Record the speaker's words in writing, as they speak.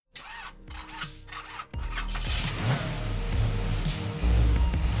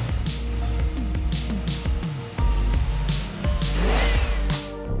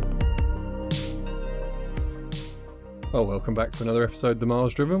Well, welcome back to another episode of The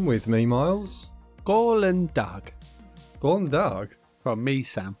Miles Driven with me, Miles. Golden Dog. Golden Dog? From me,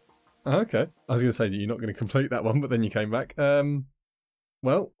 Sam. Okay. I was going to say that you're not going to complete that one, but then you came back.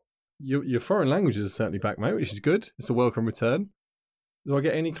 Well, your foreign languages are certainly back, mate, which is good. It's a welcome return. Do I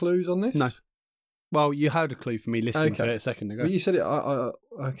get any clues on this? No. Well, you had a clue for me listening to it a second ago. But you said it,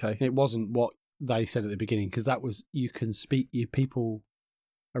 okay. It wasn't what they said at the beginning, because that was, you can speak, you people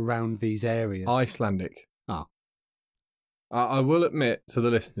around these areas. Icelandic. Ah. I will admit to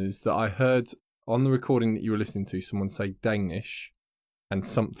the listeners that I heard on the recording that you were listening to someone say Danish and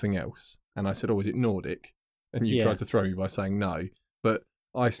something else. And I said, oh, is it Nordic? And you tried to throw me by saying no. But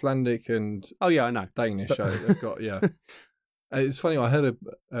Icelandic and I know. Danish I've got, yeah. It's funny, I heard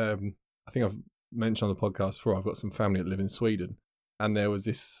I think I've mentioned on the podcast before, I've got some family that live in Sweden. And there was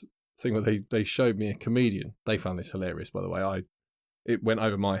this thing where they showed me a comedian. They found this hilarious, by the way. It went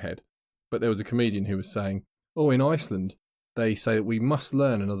over my head. But there was a comedian who was saying, oh, in Iceland, they say that we must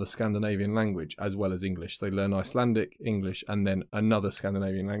learn another Scandinavian language as well as English. They learn Icelandic, English, and then another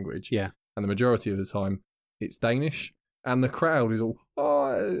Scandinavian language. Yeah. And the majority of the time, it's Danish. And the crowd is all,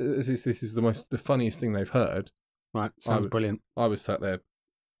 oh, this is the funniest thing they've heard. Right, sounds brilliant. I was sat there.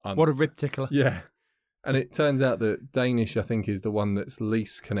 What a rib tickler. Yeah. And it turns out that Danish, I think, is the one that's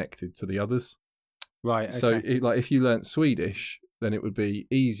least connected to the others. Right, okay. So, if you learnt Swedish, then it would be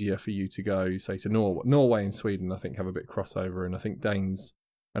easier for you to go, say, to Norway. Norway and Sweden, I think, have a bit of crossover, and I think Danes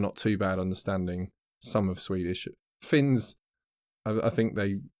are not too bad understanding some of Swedish. Finns, I think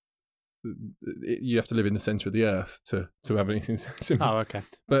you have to live in the centre of the earth to have anything similar. Oh, okay.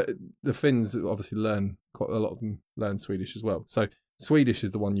 But the Finns obviously quite a lot of them learn Swedish as well. So Swedish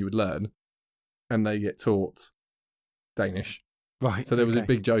is the one you would learn, and they get taught Danish. Right. So there was a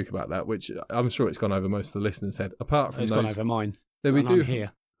big joke about that, which I'm sure it's gone over most of the listeners' head. Apart from it's gone over mine. We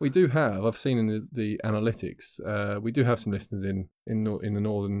do have. I've seen in the analytics. We do have some listeners in the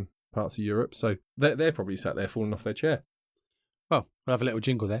northern parts of Europe, so they're probably sat there falling off their chair. Well, we'll have a little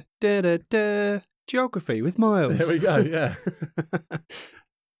jingle there. Da da da. Geography with Miles. There we go. Yeah.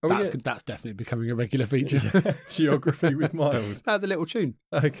 That's definitely becoming a regular feature. Yeah. Geography with Miles. The little tune.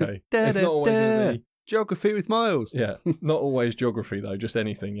 Okay. It's not always going to be Geography with Miles. Yeah. Not always geography though. Just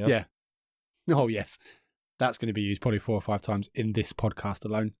anything. Yeah. Yeah. Oh yes. That's going to be used probably 4 or 5 times in this podcast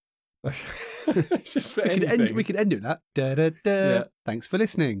alone. It's just for anything. We could end it with that. Da, da, da. Yeah. Thanks for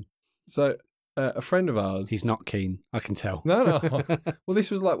listening. So, a friend of ours... He's not keen, I can tell. No. Well, this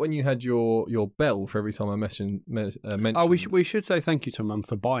was like when you had your bell for every time I mentioned... Oh, we should say thank you to Mum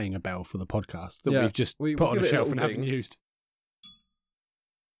for buying a bell for the podcast that we've just put on a shelf and haven't used.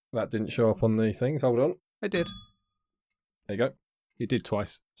 That didn't show up on the things. Hold on. It did. There you go. It did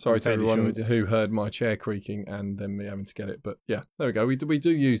twice. Sorry to everyone who heard my chair creaking and then me having to get it. But yeah, there we go. We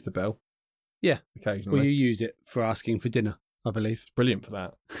do use the bell. Yeah. Occasionally. Well, you use it for asking for dinner, I believe. It's brilliant for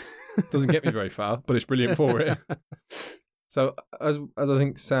that. Doesn't get me very far, but it's brilliant for it. So, as I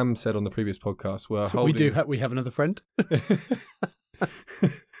think Sam said on the previous podcast, we have another friend.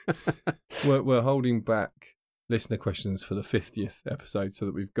 we're holding back listener questions for the 50th episode so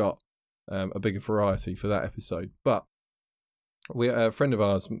that we've got a bigger variety for that episode. But a friend of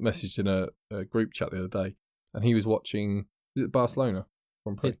ours messaged in a group chat the other day, and he was watching Barcelona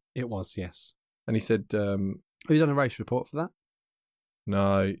Grand Prix. It was, yes. And he said... have you done a race report for that?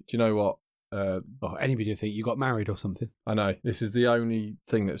 No. Do you know what? Anybody would think you got married or something. I know. This is the only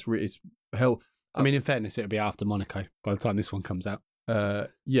thing that's it's hell. I mean, in fairness, it'll be after Monaco by the time this one comes out.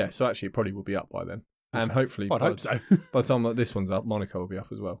 Yeah, so actually it probably will be up by then. Okay. And hopefully I hope so. By the time this one's up, Monaco will be up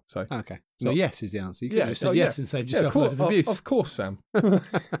as well. So okay. So yes is the answer. You could just say yes and saved yourself a lot of abuse. Of course, Sam.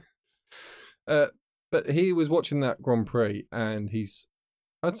 But he was watching that Grand Prix, and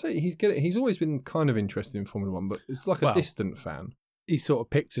I'd say he's always been kind of interested in Formula One, but it's like a distant fan. He sort of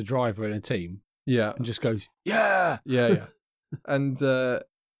picks a driver in a team. Yeah. And just goes, yeah. Yeah. And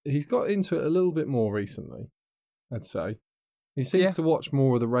he's got into it a little bit more recently, I'd say. He seems to watch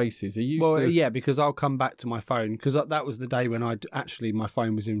more of the races. Yeah, because I'll come back to my phone, because that was the day when my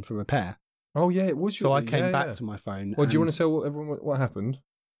phone was in for repair. Oh, yeah, it was. So I came back to my phone. Well, do you want to tell everyone what happened?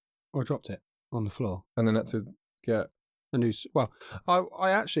 I dropped it on the floor. And then had to get... a new... Well,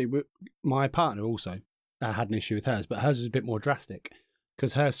 I actually... My partner also had an issue with hers, but hers was a bit more drastic,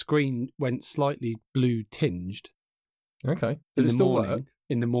 because her screen went slightly blue tinged. Okay. Did it still work?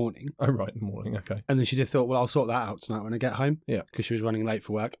 In the morning. Oh, right, in the morning, okay. And then she just thought, well, I'll sort that out tonight when I get home. Yeah. Because she was running late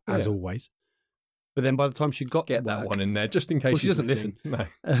for work, as always. But then by the time she got to work... Get that one in there, just in case she doesn't listen. No.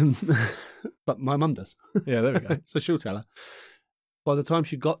 But my mum does. Yeah, there we go. So she'll tell her. By the time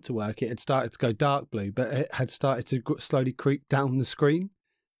she got to work, it had started to go dark blue, but it had started to slowly creep down the screen.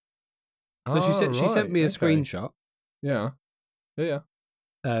 So she sent me a screenshot Yeah.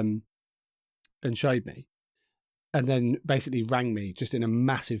 and showed me, and then basically rang me just in a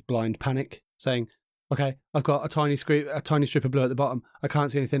massive blind panic, saying, "Okay, I've got a tiny strip of blue at the bottom. I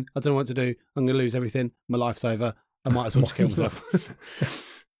can't see anything. I don't know what to do. I'm going to lose everything. My life's over. I might as well just kill myself."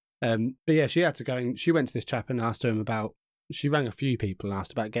 But yeah, she had to go and she went to this chap and asked him about. She rang a few people and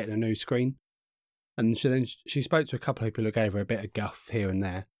asked about getting a new screen, and she spoke to a couple of people who gave her a bit of guff here and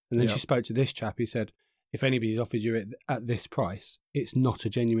there, and then she spoke to this chap who said, "If anybody's offered you it at this price, it's not a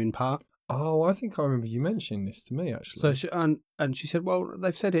genuine part." Oh, I think I remember you mentioning this to me actually. So she said, "Well,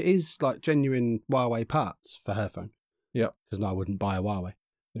 they've said it is like genuine Huawei parts for her phone." Yeah, because I wouldn't buy a Huawei.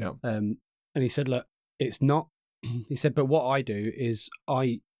 Yeah. And he said, "Look, it's not." He said, "But what I do is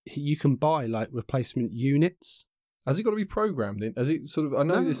you can buy like replacement units." Has it got to be programmed in? Has it sort of? I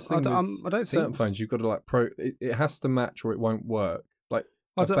know this thing with I don't certain think phones. You've got to like it has to match or it won't work. Like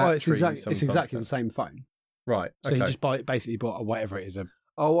it's exactly the same phone. Right. So he just basically bought whatever it is.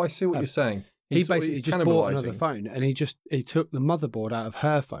 Oh, I see what you're saying. He basically just bought another phone, and he took the motherboard out of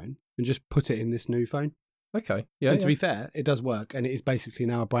her phone and just put it in this new phone. Okay. Yeah. And to be fair, it does work, and it is basically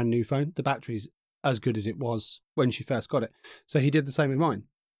now a brand new phone. The battery's as good as it was when she first got it. So he did the same with mine.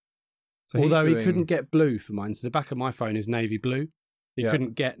 So although he couldn't get blue for mine, so the back of my phone is navy blue. He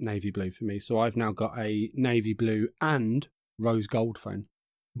couldn't get navy blue for me, so I've now got a navy blue and rose gold phone.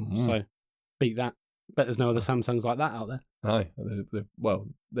 Mm-hmm. So beat that. Bet there's no other Samsungs like that out there. No, well,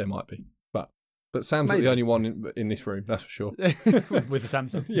 there might be, but Sam's not the only one in this room, that's for sure. With the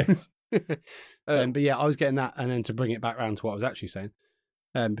Samsung, yes. But yeah, I was getting that, and then to bring it back around to what I was actually saying,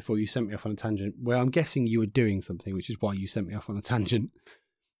 before you sent me off on a tangent, where I'm guessing you were doing something, which is why you sent me off on a tangent.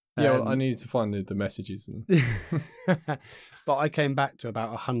 Yeah, well, I needed to find the messages. But I came back to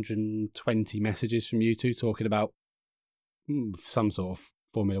about 120 messages from you two talking about some sort of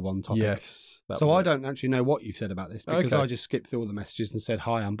Formula One topic. Yes. So I don't actually know what you've said about this, because I just skipped through all the messages and said,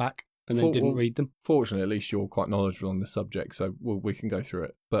 "Hi, I'm back," and then didn't read them. Fortunately, at least you're quite knowledgeable on the subject, so we can go through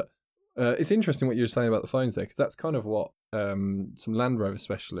it. But it's interesting what you were saying about the phones there, because that's kind of what some Land Rover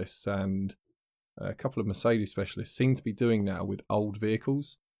specialists and a couple of Mercedes specialists seem to be doing now with old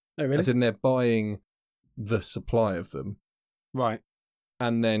vehicles. Oh, really? As in they're buying the supply of them. Right.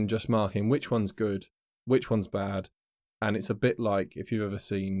 And then just marking which one's good, which one's bad. And it's a bit like if you've ever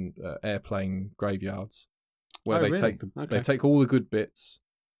seen airplane graveyards, where they take all the good bits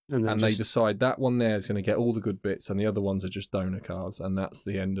and they decide that one there is going to get all the good bits and the other ones are just donor cars, and that's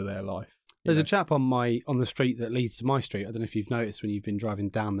the end of their life. There's a chap on the street that leads to my street. I don't know if you've noticed when you've been driving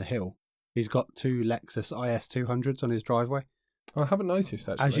down the hill. He's got 2 Lexus IS200s on his driveway. I haven't noticed,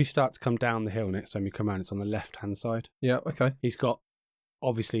 actually. As you start to come down the hill next time you come around, it's on the left-hand side. Yeah, okay. He's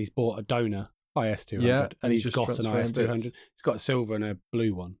bought a donor IS200, and he's got an IS200. He's got a silver and a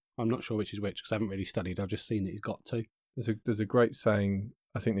blue one. I'm not sure which is which, because I haven't really studied. I've just seen that he's got 2. There's a great saying,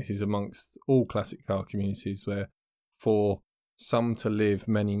 I think this is amongst all classic car communities, where for some to live,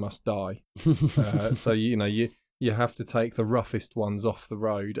 many must die. So, you have to take the roughest ones off the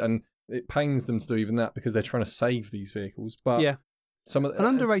road, and it pains them to do even that because they're trying to save these vehicles. But yeah, an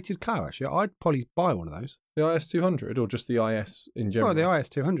underrated car, actually. I'd probably buy one of those. The IS200 or just the IS in general? Oh, the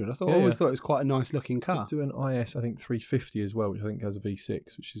IS200. I always thought it was quite a nice looking car. They do an IS, I think 350 as well, which I think has a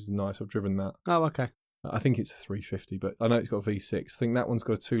V6, which is nice. I've driven that. Oh, okay. I think it's a 350, but I know it's got a V6. I think that one's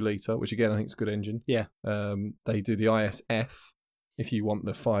got a 2 litre, which again I think is a good engine. Yeah. They do the ISF if you want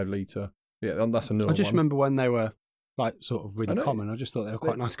the 5 litre. Yeah, that's a newer one. I just remember when they were like sort of really common. I just thought they were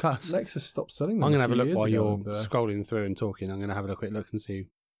quite nice cars. Lexus stopped selling them. I'm going to have a look while you're scrolling through and talking. I'm going to have a quick look and see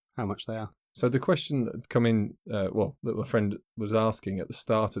how much they are. So the question that come in, that a friend was asking at the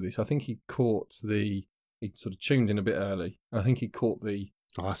start of this, I think he sort of tuned in a bit early. I think he caught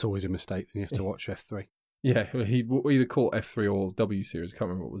Oh, that's always a mistake. You have to watch F3. Yeah, he either caught F3 or W Series. I can't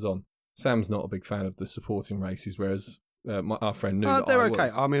remember what was on. Sam's not a big fan of the supporting races, whereas our friend knew that they're I okay.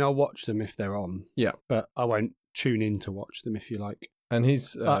 was. I mean, I'll watch them if they're on. Yeah. But I won't tune in to watch them, if you like. And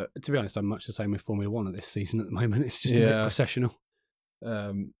his... to be honest, I'm much the same with Formula 1 at this season at the moment. It's just a bit processional.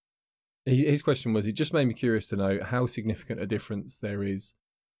 His question was, it just made me curious to know how significant a difference there is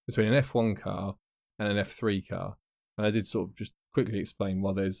between an F1 car and an F3 car. And I did sort of just quickly explain,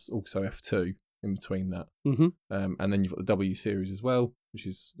 well, there's also F2 in between that. Mm-hmm. And then you've got the W Series as well, which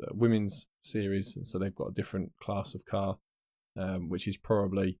is a women's series. And so they've got a different class of car, which is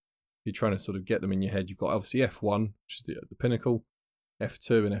probably, if you're trying to sort of get them in your head, you've got obviously F1, which is the pinnacle.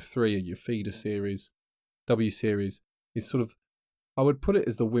 F2 and F3 are your feeder series. W Series is sort of, I would put it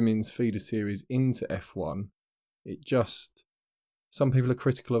as the women's feeder series into F1. It just, some people are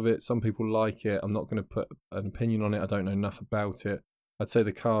critical of it, some people like it. I'm not going to put an opinion on it. I don't know enough about it. I'd say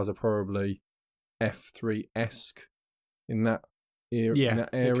the cars are probably F3-esque in that area.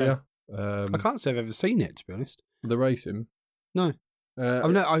 I can't say I've ever seen it, to be honest. The racing. No.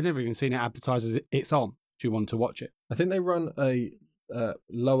 I've never even seen it advertised as it's on. Do you want to watch it? I think they run a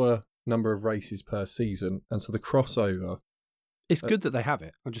lower number of races per season, and so the crossover. It's good that they have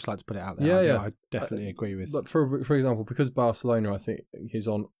it. I'd just like to put it out there. Yeah, I definitely agree with. But for example, because Barcelona, I think, is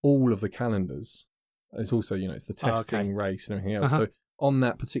on all of the calendars. It's also, it's the testing race and everything else. So on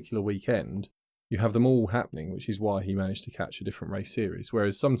that particular weekend, you have them all happening, which is why he managed to catch a different race series.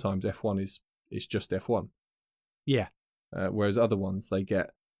 Whereas sometimes F1 is just F1. Yeah. Whereas other ones they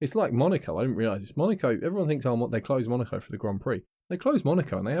get. It's like Monaco. I didn't realise it's Monaco. Everyone thinks they close Monaco for the Grand Prix. They close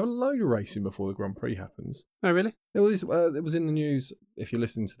Monaco and they have a load of racing before the Grand Prix happens. Oh, really? It was in the news. If you're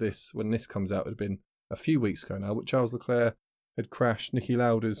listening to this when this comes out, it would have been a few weeks ago now. But Charles Leclerc had crashed Niki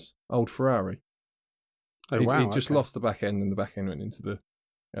Lauda's old Ferrari. Oh, wow. He just lost the back end, and the back end went into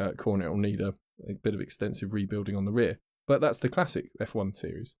the corner. It'll need a bit of extensive rebuilding on the rear. But that's the classic F1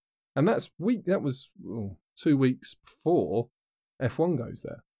 series, and that was 2 weeks before F1 goes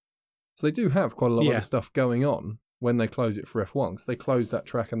there. So they do have quite a lot of other stuff going on when they close it for F1, because they close that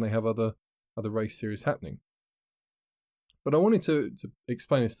track and they have other race series happening. But I wanted to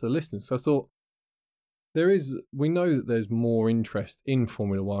explain this to the listeners. So I thought we know that there's more interest in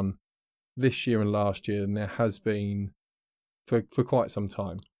Formula One this year and last year than there has been for quite some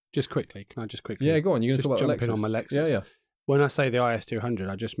time. Can I just quickly? Yeah, go on. You're going to talk about Lexus. Lexus. On my Lexus. Yeah. When I say the IS200,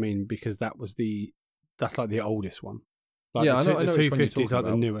 I just mean because that's like the oldest one. Like I know. The 250s are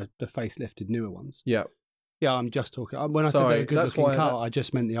the the facelifted newer ones. Yeah. Yeah, I'm just talking. When I said they're a good-looking car, I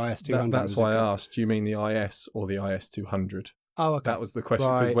just meant the IS200. That's why I asked. Do you mean the IS or the IS200? Oh, okay. That was the question.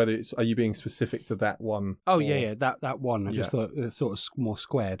 Because whether are you being specific to that one? Oh, yeah, that one. I just thought it's sort of more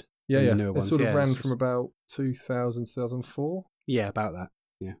squared. Yeah. The newer ones. It sort of ran from about 2000, 2004. Yeah, about that.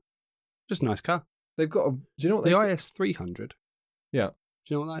 Yeah, just a nice car. They've got. Do you know what the IS300? Yeah. Do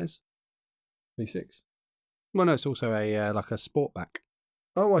you know what that is? V6. Well, no, it's also a like a sportback.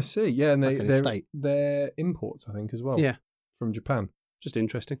 Oh, I see. Yeah, and they're imports, I think, as well. Yeah, from Japan. Just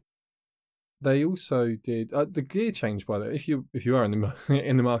interesting. They also did the gear change. By the way, if you are in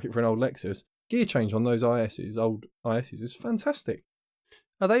the market for an old Lexus, gear change on those old ISs is fantastic.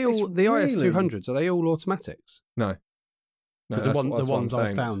 Are they all the IS200s? Are they all automatics? No, because the ones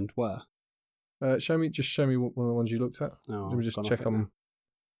I found were. Show me one of the ones you looked at. Oh, let me just check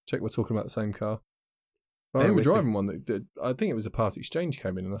we're talking about the same car. I remember driving one that did. I think it was a part exchange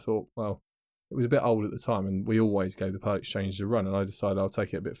came in, and I thought, well, it was a bit old at the time, and we always gave the part exchange a run. And I decided I'll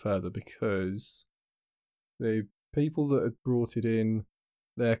take it a bit further because the people that had brought it in,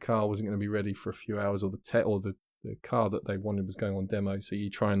 their car wasn't going to be ready for a few hours, or the car that they wanted was going on demo. So you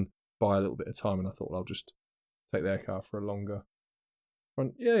try and buy a little bit of time, and I thought, well, I'll just take their car for a longer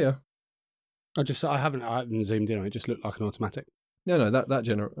run. Yeah. I haven't zoomed in on it. It just looked like an automatic. No, that have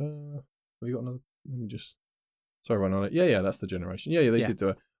you got another? Let me just. Sorry, run on it. Yeah, that's the generation. Yeah, they did do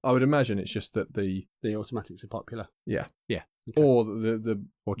it. I would imagine it's just that the automatics are popular. Yeah. Okay. Or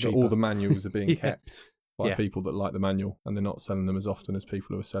all the manuals are being kept by people that like the manual, and they're not selling them as often as people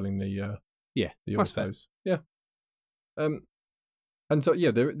who are selling the autos. Yeah. And so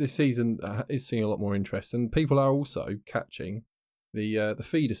this season is seeing a lot more interest, and people are also catching the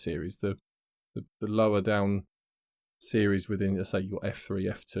feeder series, the lower down series within, let's say, you've got F3,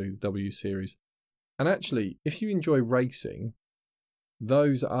 F2, the W series. And actually, if you enjoy racing,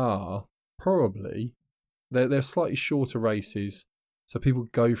 those are probably, they're slightly shorter races, so people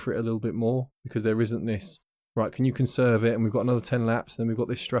go for it a little bit more, because there isn't this, right, can you conserve it, and we've got another 10 laps, and then we've got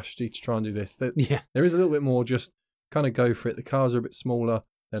this strategy to try and do this. There is a little bit more just kind of go for it. The cars are a bit smaller,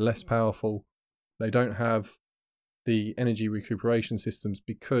 they're less powerful, they don't have the energy recuperation systems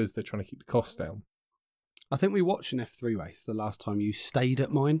because they're trying to keep the costs down. I think we watched an F3 race the last time you stayed at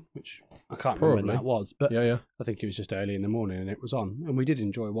mine, which I can't remember when that was, but I think it was just early in the morning and it was on, and we did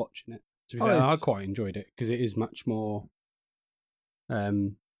enjoy watching it. To be fair, I quite enjoyed it because it is much more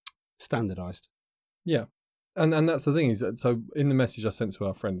standardised. Yeah. And that's the thing, is that, so in the message I sent to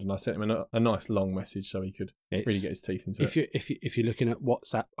our friend, and I sent him a nice long message so he could really get his teeth into it. If you're looking at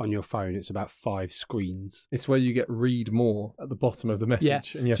WhatsApp on your phone, it's about 5 screens. It's where you get read more at the bottom of the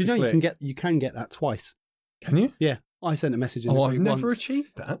message. And you have to click. you can get that twice. Can you? Yeah. I sent a message in I've never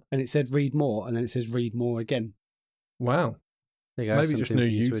achieved that. And it said read more, and then it says read more again. Wow. There you go. Maybe just knew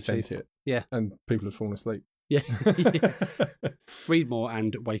you'd sent it. Yeah. And people had fallen asleep. Yeah. Read more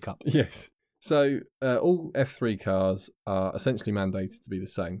and wake up. Yes. So all F3 cars are essentially mandated to be the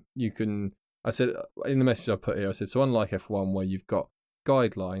same. You can, I said in the message I put here, I said, so unlike F1 where you've got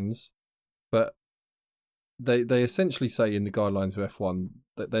guidelines, but they essentially say in the guidelines of F1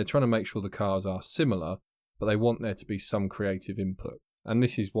 that they're trying to make sure the cars are similar, but they want there to be some creative input. And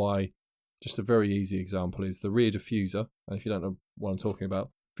this is why, just a very easy example is the rear diffuser. And if you don't know what I'm talking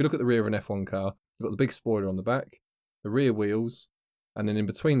about, if you look at the rear of an F1 car, you've got the big spoiler on the back, the rear wheels, and then in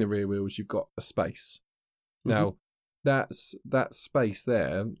between the rear wheels, you've got a space. Now, that space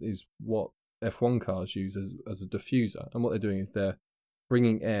there is what F1 cars use as a diffuser. And what they're doing is they're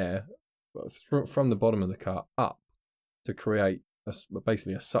bringing air from the bottom of the car up to create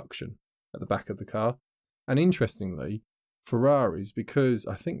basically a suction at the back of the car. And interestingly, Ferraris, because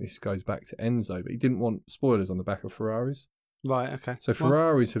I think this goes back to Enzo, but he didn't want spoilers on the back of Ferraris. Right, okay. So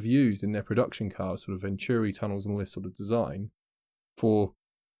Ferraris have used in their production cars sort of Venturi tunnels and all this sort of design for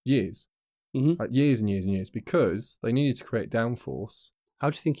years. Like years and years and years, because they needed to create downforce. How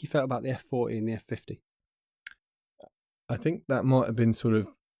do you think he felt about the F40 and the F50? I think that might have been sort of,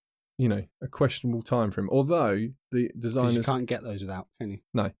 a questionable time for him. Although the designers... You can't get those without, can you?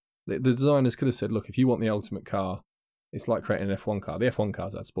 No. The designers could have said, look, if you want the ultimate car, it's like creating an F1 car. The F1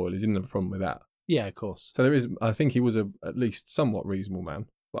 cars had spoilers. He didn't have a problem with that. Yeah, of course. So I think he was at least somewhat reasonable man,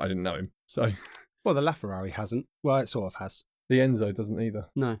 but I didn't know him. So, well, the LaFerrari hasn't. Well, it sort of has. The Enzo doesn't either.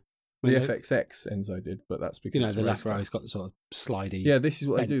 No. The FXX Enzo did, but that's because... the LaFerrari's got the sort of slidey... Yeah, this is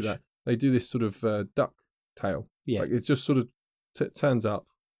what bench. they do. That they do this sort of duck tail. Yeah. Like it just sort of turns up,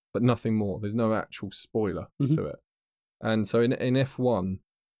 but nothing more. There's no actual spoiler to it. And so in F1,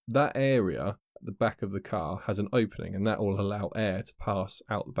 that area at the back of the car has an opening, and that will allow air to pass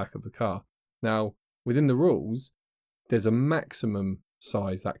out the back of the car. Now, within the rules, there's a maximum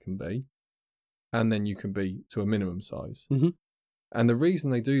size that can be, and then you can be to a minimum size. And the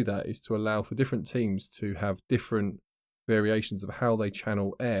reason they do that is to allow for different teams to have different variations of how they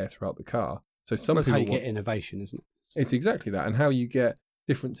channel air throughout the car. So That's how you get innovation, isn't it? It's exactly that, and how you get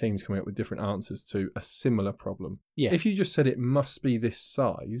different teams coming up with different answers to a similar problem. Yeah. If you just said it must be this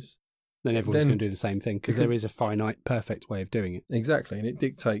size, then everyone's going to do the same thing because there is a finite, perfect way of doing it. Exactly, and it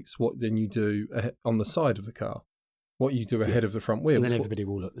dictates what then you do on the side of the car, what you do ahead of the front wheel. And then everybody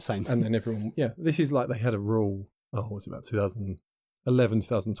will look the same. And then everyone, this is like they had a rule, what was it, about 2011,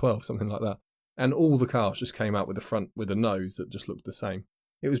 2012, something like that. And all the cars just came out with a nose that just looked the same.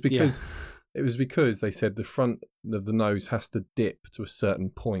 It was because they said the front of the nose has to dip to a certain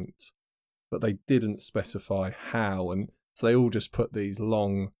point, but they didn't specify how, and so they all just put these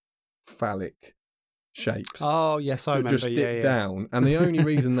long phallic shapes. Oh yes, I remember. Just dip down, and the only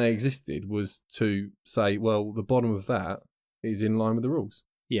reason they existed was to say, well, the bottom of that is in line with the rules.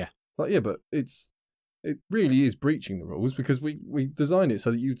 Yeah, but it really is breaching the rules because we designed it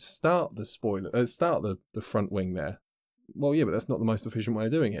so that you'd start the the front wing there. Well, yeah, but that's not the most efficient way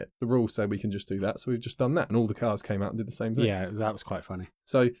of doing it. The rules say we can just do that, so we've just done that, and all the cars came out and did the same thing. Yeah, that was quite funny.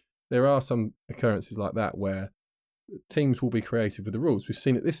 So there are some occurrences like that where teams will be creative with the rules. We've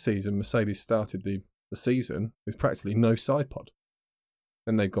seen it this season. Mercedes started the season with practically no side pod.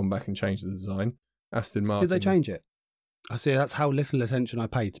 Then they've gone back and changed the design. Aston Martin... Did they change it? I see, that's how little attention I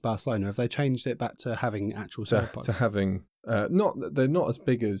paid to Barcelona. Have they changed it back to having actual side pods? To having... they're not as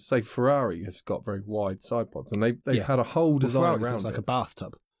big as, say, Ferrari has got very wide side pods, and they've had a whole design around looks like it. a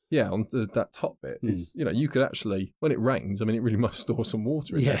bathtub. Yeah, on that top bit. It's, you could actually, when it rains, I mean, it really must store some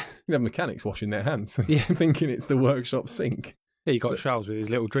water in there. You have mechanics washing their hands, thinking it's the workshop sink. Yeah, you've got Charles with his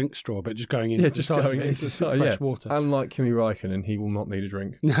little drink straw, but just going into the side. Going into fresh water. Unlike Kimi Räikkönen, he will not need a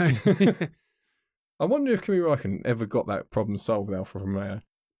drink. No. I wonder if Kimi Räikkönen ever got that problem solved with Alfa Romeo.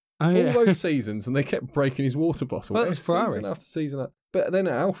 Oh, yeah. All those seasons, and they kept breaking his water bottle. Well, that was Ferrari. Season after season. But then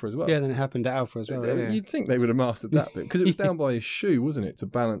at Alfa as well. Yeah, then it happened at Alfa as well. You'd think they would have mastered that bit, because it was down by his shoe, wasn't it, to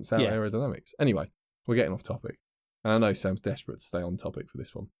balance out aerodynamics. Anyway, we're getting off topic. And I know Sam's desperate to stay on topic for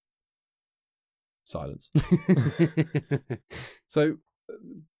this one. Silence. So,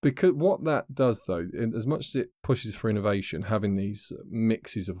 because what that does, though, as much as it pushes for innovation, having these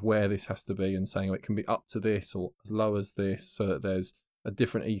mixes of where this has to be and saying, oh, it can be up to this or as low as this, so that there's a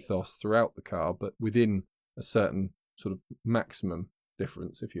different ethos throughout the car, but within a certain sort of maximum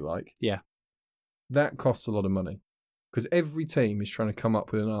difference, if you like. Yeah. That costs a lot of money because every team is trying to come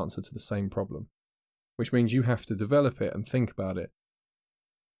up with an answer to the same problem, which means you have to develop it and think about it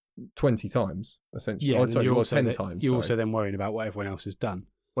 20 times, essentially. Yeah, 10 times. You're also then worrying about what everyone else has done.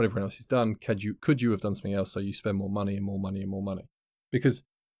 What everyone else has done. Could you have done something else so you spend more money and more money and more money? Because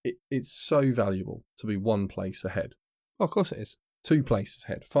it's so valuable to be one place ahead. Oh, of course it is. 2 places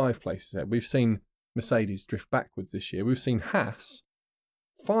ahead, 5 places ahead. We've seen Mercedes drift backwards this year. We've seen Haas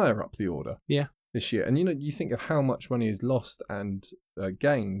fire up the order this year. And, you think of how much money is lost and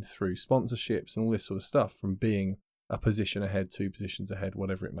gained through sponsorships and all this sort of stuff from being a position ahead, 2 positions ahead,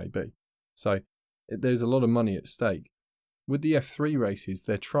 whatever it may be. So there's a lot of money at stake. With the F3 races,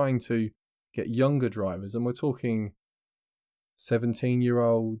 they're trying to get younger drivers, and we're talking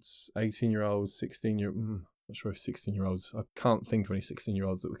 17-year-olds, 18-year-olds, 16-year-olds. Not sure if 16-year-olds. I can't think of any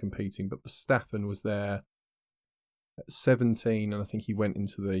 16-year-olds that were competing, but Verstappen was there at 17, and I think he went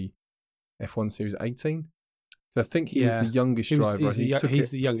into the F1 Series at 18. So I think he was the youngest driver.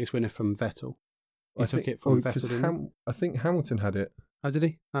 He's the youngest winner from Vettel. He took it from Vettel, didn't he? I think Hamilton had it. Oh, did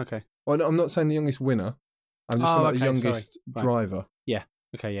he? Okay. Well, I'm not saying the youngest winner. I'm just saying the youngest driver. Yeah.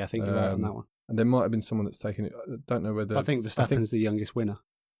 Okay, yeah, I think you're right on that one. And there might have been someone that's taken it. I don't know whether... I think Verstappen's the youngest winner.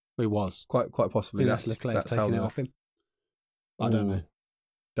 He was. Quite possibly. That's Leclerc's taking it off him. I don't know.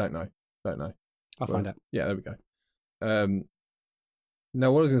 Don't know. I'll find out. Yeah, there we go.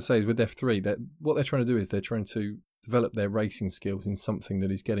 Now, what I was going to say is with F3, what they're trying to do is they're trying to develop their racing skills in something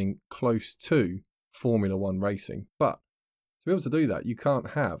that is getting close to Formula One racing. But to be able to do that, you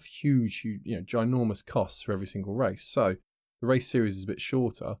can't have huge, ginormous costs for every single race. So the race series is a bit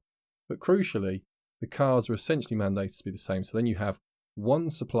shorter, but crucially, the cars are essentially mandated to be the same. So then you have one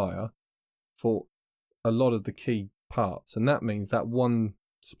supplier for a lot of the key parts, and that means that one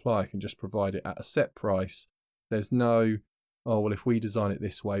supplier can just provide it at a set price. There's no, if we design it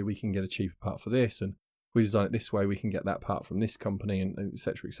this way, we can get a cheaper part for this, and if we design it this way, we can get that part from this company, and et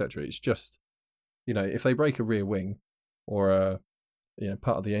cetera, et cetera. It's just, if they break a rear wing or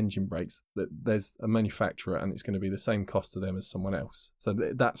part of the engine breaks, that there's a manufacturer and it's going to be the same cost to them as someone else. So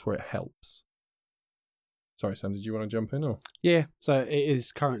that's where it helps. Sorry, Sam, did you want to jump in? Or? Yeah, so it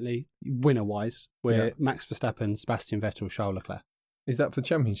is currently, winner-wise, we're Max Verstappen, Sebastian Vettel, Charles Leclerc. Is that for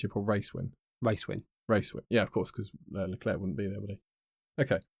championship or race win? Race win. Race win. Yeah, of course, because Leclerc wouldn't be there, would he?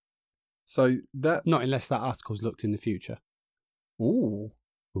 Okay. So that's... Not unless that article's looked in the future. Ooh.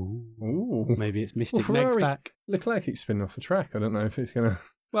 Maybe it's Mystic Meg's back. Leclerc keeps spinning off the track. I don't know if it's going to...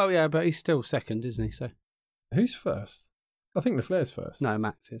 Well, yeah, but he's still second, isn't he? So who's first? I think Leclerc's first. No,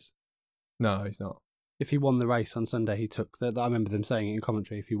 Max is. No, he's not. If he won the race on Sunday, he took the... I remember them saying it in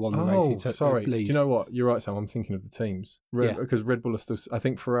commentary. If he won the race, he took the lead. Do you know what? You're right, Sam. I'm thinking of the teams. Because Red Bull are still... I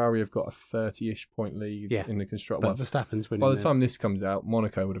think Ferrari have got a 30-ish point lead in the constructor. But Verstappen's winning. By the time this comes out,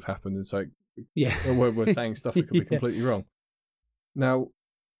 Monaco would have happened. And so we're saying stuff that could be completely wrong. Now,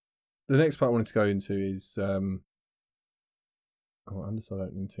 the next part I wanted to go into is... underside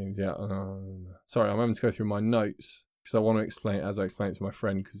opening teams. Yeah. Sorry, I'm having to go through my notes because I want to explain it as I explained it to my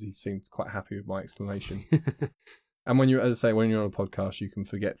friend because he seemed quite happy with my explanation. And when you're on a podcast, you can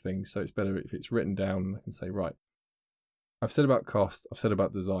forget things. So it's better if it's written down and I can say, right, I've said about cost, I've said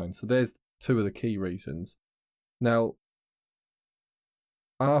about design. So there's two of the key reasons. Now,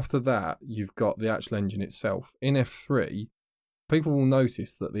 after that, you've got the actual engine itself. In F3, people will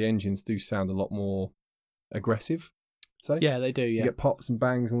notice that the engines do sound a lot more aggressive. So yeah, they do. Yeah, you get pops and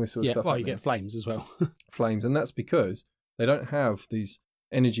bangs and all this sort of stuff. Well, you get flames as well. Flames, and that's because they don't have these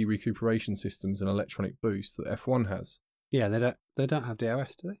energy recuperation systems and electronic boost that F1 has. Yeah, they don't have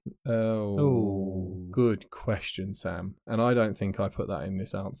DRS, do they? Oh, good question, Sam. And I don't think I put that in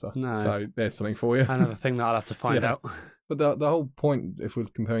this answer. No. So there's something for you. Another thing that I'll have to find out. But the whole point, if we're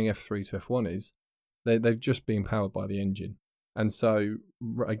comparing F3 to F1, is they've just been powered by the engine. And so,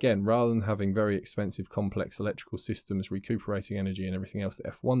 again, rather than having very expensive, complex electrical systems, recuperating energy and everything else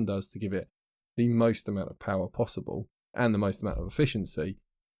that F1 does to give it the most amount of power possible and the most amount of efficiency,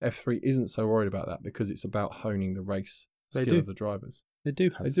 F3 isn't so worried about that because it's about honing the race skill of the drivers. They do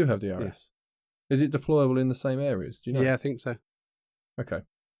have DRS. Yeah. Is it deployable in the same areas? Do you know? Yeah, I think so. Okay.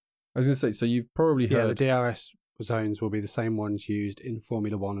 I was going to say, so you've probably heard... Yeah, the DRS zones will be the same ones used in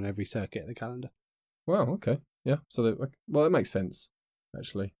Formula One on every circuit of the calendar. Wow, okay. Yeah, so it makes sense,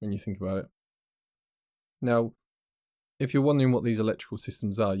 actually, when you think about it. Now, if you're wondering what these electrical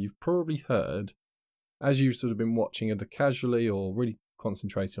systems are, you've probably heard, as you've sort of been watching either casually or really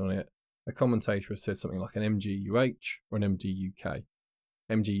concentrating on it, a commentator has said something like an MGUH or an MGUK.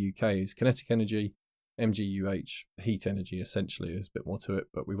 MGUK is kinetic energy, MGUH, heat energy, essentially. There's a bit more to it,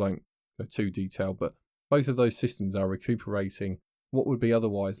 but we won't go too detailed. But both of those systems are recuperating what would be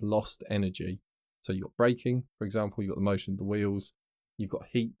otherwise lost energy. So you've got braking, for example, you've got the motion of the wheels, you've got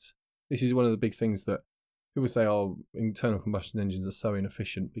heat. This is one of the big things that people say, internal combustion engines are so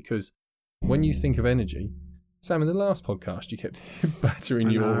inefficient because when you think of energy, Sam, in the last podcast, you kept battering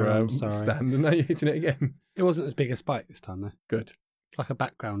your stand and now you're hitting it again. It wasn't as big a spike this time, though. Good. It's like a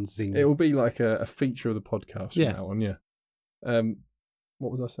background zing. It will be like a feature of the podcast from now on, yeah.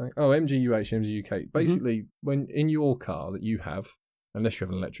 What was I saying? Oh, MGUH, MGUK. Basically, when in your car that you have, unless you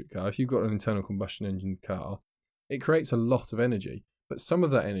have an electric car, if you've got an internal combustion engine car, it creates a lot of energy. But some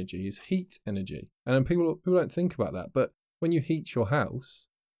of that energy is heat energy. And people don't think about that. But when you heat your house,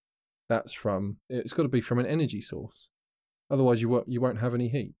 it's got to be from an energy source. Otherwise, you won't have any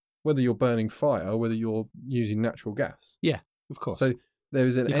heat. whether you're burning fire or whether you're using natural gas. Of course. So there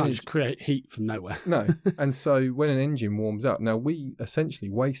is an you can't energy. just create heat from nowhere. No. And so when an engine warms up, now we essentially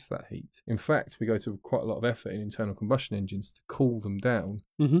waste that heat. In fact, we go to quite a lot of effort in internal combustion engines to cool them down,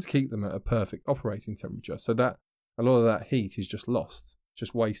 Mm-hmm. to keep them at a perfect operating temperature. So that a lot of that heat is just lost,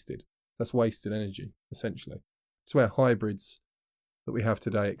 just wasted. That's wasted energy, essentially. It's where hybrids that we have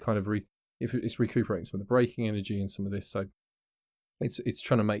today, it kind of it's recuperating some of the braking energy and some of this. So it's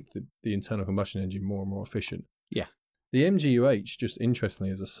trying to make the internal combustion engine more and more efficient. Yeah. The MGUH, just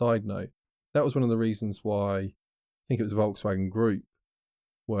interestingly as a side note, that was one of the reasons why I think it was Volkswagen Group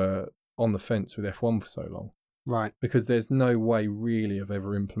were on the fence with F1 for so long. Right. Because there's no way really of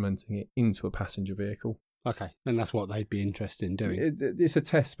ever implementing it into a passenger vehicle. Okay. And that's what they'd be interested in doing. It's a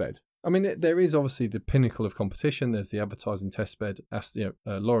test bed. I mean, there is obviously the pinnacle of competition. There's the advertising test bed.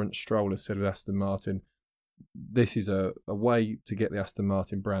 Lawrence Stroll has said with Aston Martin, this is a way to get the Aston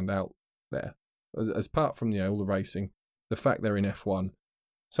Martin brand out there. As apart from all the racing, the fact they're in F1,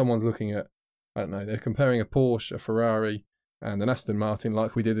 someone's looking at, I don't know, they're comparing a Porsche, a Ferrari, and an Aston Martin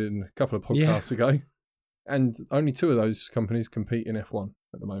like we did in a couple of podcasts ago. And only 2 of those companies compete in F1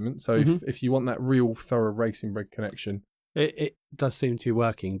 at the moment. So if you want that real thorough racing bred connection... It does seem to be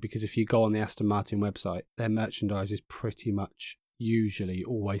working, because if you go on the Aston Martin website, their merchandise is pretty much usually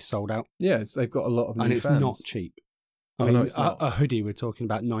always sold out. Yeah, they've got a lot of new fans. And it's not cheap. I mean, it's not. A hoodie, we're talking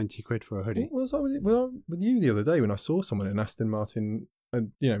about 90 quid for a hoodie. What was I with you the other day when I saw someone in Aston Martin,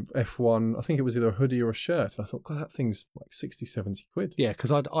 F1, I think it was either a hoodie or a shirt. And I thought, God, that thing's like 60, 70 quid. Yeah,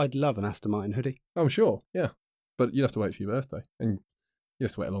 because I'd love an Aston Martin hoodie. I'm sure, yeah. But you'd have to wait for your birthday, and you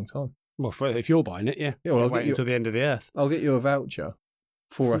have to wait a long time. Well, if you're buying it, yeah. Well, I'll wait until the end of the earth. I'll get you a voucher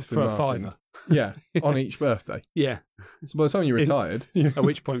for Aston for Martin. a £5. Yeah, on each birthday. Yeah. So by the time you're retired... At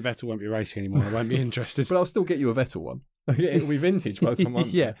which point Vettel won't be racing anymore. I won't be interested. But I'll still get you a Vettel one. It'll be vintage by the time I'm...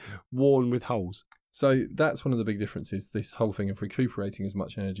 Yeah, worn with holes. So that's one of the big differences, this whole thing of recuperating as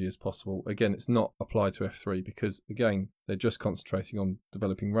much energy as possible. Again, it's not applied to F3 because, again, they're just concentrating on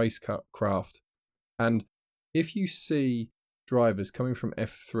developing racecraft. And if you see drivers coming from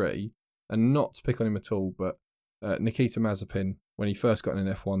F3, and not to pick on him at all, but Nikita Mazepin, when he first got in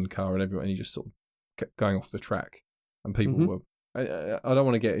an F1 car and he just sort of kept going off the track, and people were... I don't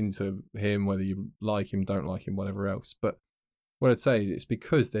want to get into him, whether you like him, don't like him, whatever else, but what I'd say is it's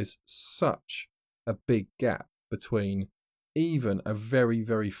because there's such a big gap between even a very,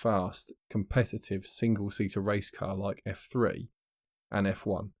 very fast, competitive single-seater race car like F3 and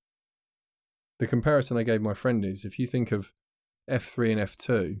F1. The comparison I gave my friend is, if you think of F3 and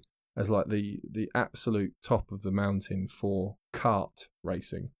F2 as like the absolute top of the mountain for kart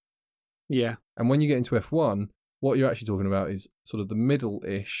racing. Yeah. And when you get into F1, what you're actually talking about is sort of the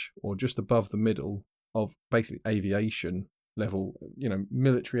middle-ish, or just above the middle of basically aviation level,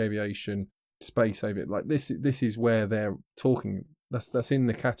 military aviation, space aviation. Like this is where they're talking. That's in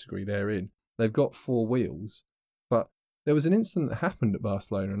the category they're in. They've got 4 wheels, but there was an incident that happened at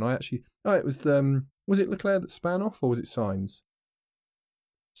Barcelona, and it was it Leclerc that span off, or was it Sainz?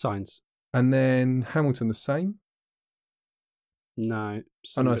 Sainz. And then Hamilton the same? No.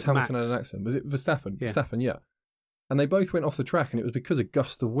 It's Hamilton had an accident. Was it Verstappen? Yeah. Verstappen, yeah. And they both went off the track, and it was because of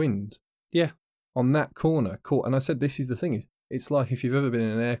gust of wind. Yeah. On that corner. And I said, this is the thing. It's like if you've ever been in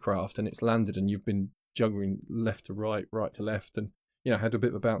an aircraft and it's landed and you've been juggling left to right, right to left, and had a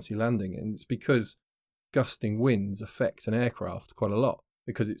bit of a bouncy landing. And it's because gusting winds affect an aircraft quite a lot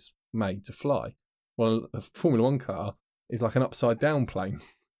because it's made to fly. Well, a Formula One car is like an upside down plane.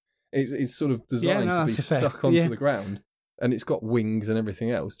 It's sort of designed to be stuck onto the ground, and it's got wings and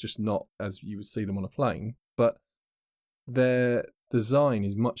everything else, just not as you would see them on a plane. But their design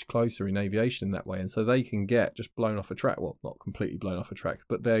is much closer in aviation in that way, and so they can get just blown off a track. Well, not completely blown off a track,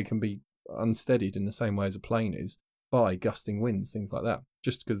 but they can be unsteadied in the same way as a plane is by gusting winds, things like that.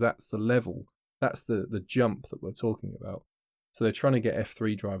 Just because that's the level, that's the jump that we're talking about. So they're trying to get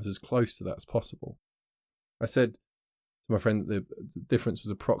F3 drivers as close to that as possible. I said to my friend that the difference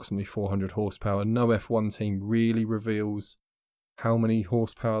was approximately 400 horsepower. No F1 team really reveals how many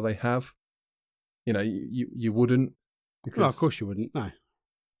horsepower they have. You wouldn't. Because no, of course you wouldn't, no.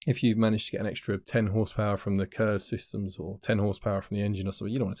 If you've managed to get an extra 10 horsepower from the KERS systems or 10 horsepower from the engine or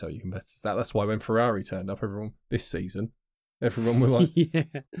something, you don't want to tell your competitors that. That's why when Ferrari turned up, this season, everyone was like, yeah.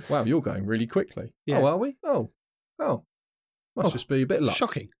 Wow, you're going really quickly. Yeah. Oh, are we? Oh. Must just be a bit of luck.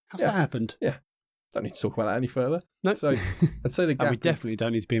 Shocking. How's that happened? Yeah. Don't need to talk about that any further. No. So I'd say the gap we definitely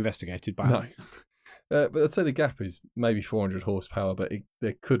don't need to be investigated by No. But I'd say the gap is maybe 400 horsepower, but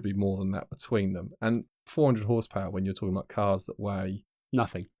there could be more than that between them. And 400 horsepower when you're talking about cars that weigh...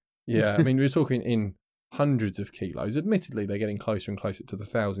 nothing. Yeah, I mean, we're talking in hundreds of kilos. Admittedly, they're getting closer and closer to the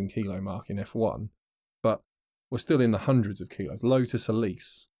 1,000 kilo mark in F1, but we're still in the hundreds of kilos. Lotus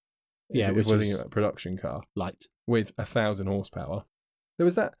Elise, Yeah, if which we're is looking at a production car light. with 1,000 horsepower. There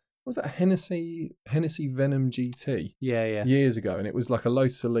was that. Was that Hennessy Venom GT? Yeah. Years ago, and it was like a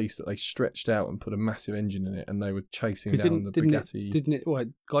Lotus Elise that they stretched out and put a massive engine in it, and they were chasing down the Bugatti. Didn't it? Well, it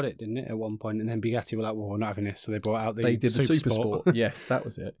got it, didn't it, at one point? And then Bugatti were like, "Well, we're not having this," so they brought out the. They did the Super Sport. Sport. Yes, that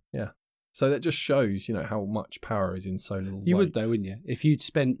was it. Yeah. So that just shows, how much power is in so little. You weight. would though, wouldn't you? If you'd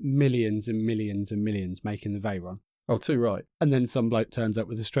spent millions and millions and millions making the Veyron. Oh, too right. And then some bloke turns up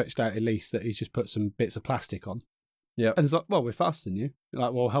with a stretched out Elise that he's just put some bits of plastic on. Yeah. And it's like, well, we're faster than you. You're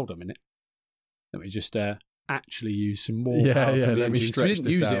like, well, hold on a minute. Let me just actually use some more power from the engine. So we didn't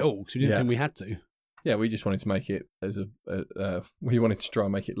use it all because we didn't think we had to. Yeah, we just wanted to make it we wanted to try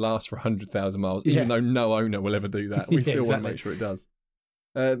and make it last for 100,000 miles, even though no owner will ever do that. We still want to make sure it does.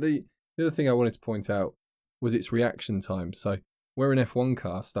 The other thing I wanted to point out was its reaction time. So where an F1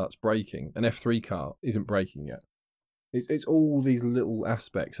 car starts braking, an F3 car isn't braking yet. It's all these little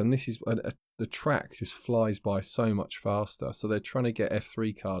aspects, and this is the track just flies by so much faster. So they're trying to get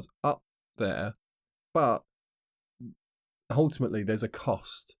F3 cars up there, but ultimately there's a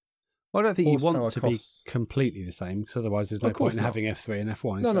cost. Well, I don't think you want to costs. Be completely the same, because otherwise there's no point in having F3 and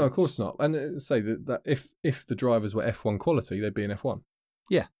F1. No, of course not. And say that if the drivers were F1 quality, they'd be in F1.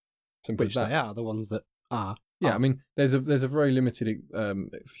 Yeah, simple which as that. They are the ones that are. Yeah, I mean, there's a very limited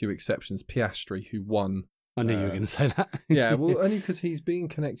few exceptions. Piastri, who won. I knew you were going to say that. Yeah, well, only because he's being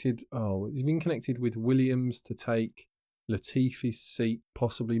connected with Williams to take Latifi's seat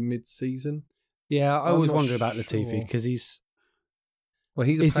possibly mid-season. Yeah, I always wonder about Latifi because he's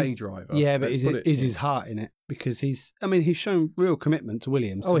a pay driver. Yeah, but is his heart in it? Because he's shown real commitment to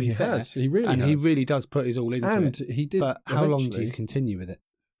Williams. Oh, he has. He really has. And he really does put his all into it. And he did. But how long do you continue with it?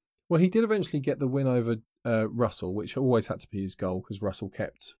 Well, he did eventually get the win over Russell, which always had to be his goal because Russell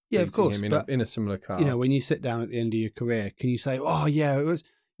kept beating him in a similar car. When you sit down at the end of your career, can you say, "Oh yeah, it was"?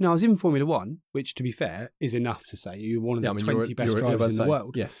 No, I was in Formula One, which, to be fair, is enough to say you're one of the 20 best drivers in the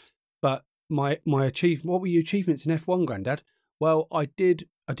world. Yes, but my achievement. What were your achievements in F1, Grandad? Well, I did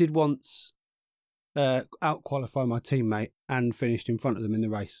once out qualify my teammate and finished in front of them in the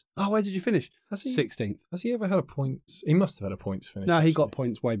race. Oh, where did you finish? 16th. Has he ever had a points? He must have had a points finish. No, he got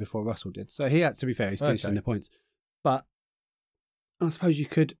points way before Russell did. So he had, to be fair, he's finished in the points. But I suppose you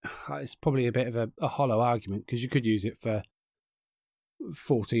could. It's probably a bit of a hollow argument because you could use it for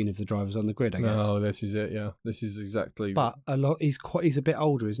 14 of the drivers on the grid, I guess. No, this is it. Yeah, this is exactly. But he's a bit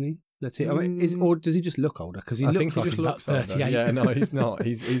older, isn't he? Or does he just look older? Because I think he just looks 38. Yeah, no, he's not.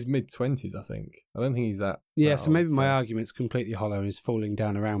 He's mid-20s, I think. I don't think he's that. Yeah, so maybe my argument's completely hollow and is falling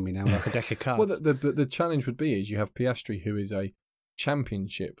down around me now like a deck of cards. Well, the challenge would be is you have Piastri, who is a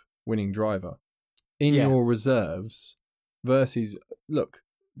championship-winning driver, in your reserves versus... Look,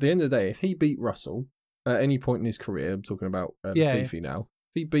 at the end of the day, if he beat Russell at any point in his career, I'm talking about Latifi now,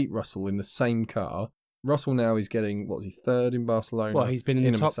 if he beat Russell in the same car... Russell now is getting, what was he, third in Barcelona? Well, he's been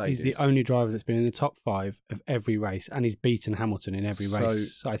in the top. Mercedes. He's the only driver that's been in the top 5 of every race, and he's beaten Hamilton in every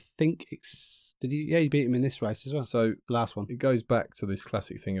race. So I think did he? Yeah, he beat him in this race as well. So the last one. It goes back to this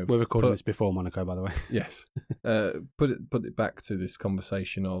classic thing of we're recording this before Monaco, by the way. Yes, put it back to this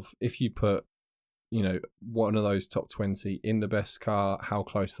conversation of if you put, one of those top 20 in the best car, how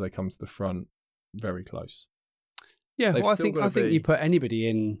close do they come to the front? Very close. Yeah, well, I think you put anybody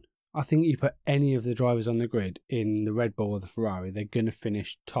in. I think you put any of the drivers on the grid in the Red Bull or the Ferrari, they're going to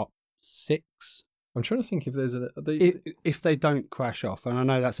finish top 6. I'm trying to think if there's if they don't crash off, and I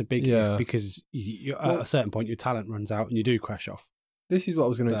know that's a big if because at a certain point your talent runs out and you do crash off. This is what I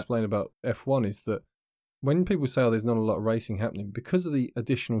was going to explain about F1 is that when people say, there's not a lot of racing happening, because of the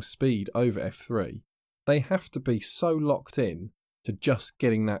additional speed over F3, they have to be so locked in to just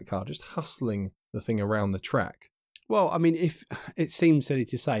getting that car, just hustling the thing around the track. Well, I mean, if it seems silly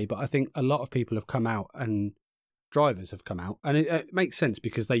to say, but I think a lot of people have come out and drivers have come out, and it makes sense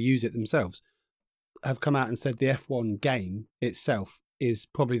because they use it themselves, have come out and said the F1 game itself is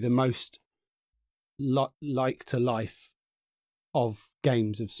probably the most like to life of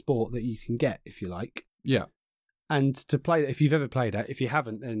games of sport that you can get, if you like. Yeah. And to play, if you've ever played that, if you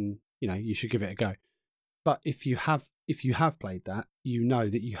haven't, then you should give it a go. But if you have played that, you know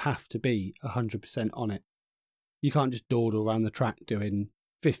that you have to be 100% on it. You can't just dawdle around the track doing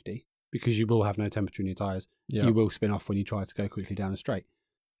 50 because you will have no temperature in your tyres. Yeah. You will spin off when you try to go quickly down a straight.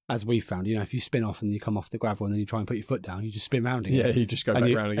 As we found, if you spin off and you come off the gravel and then you try and put your foot down, you just spin round again. Yeah, you just go back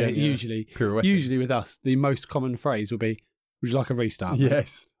round again. Usually with us, the most common phrase would be, would you like a restart?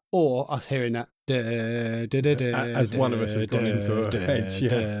 Yes. Or us hearing that, As one of us has gone into a hedge.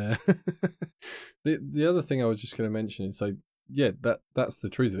 Yeah. The other thing I was just going to mention is, so yeah, that's the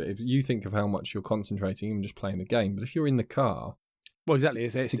truth of it. If you think of how much you're concentrating, even just playing the game, but if you're in the car, well, exactly,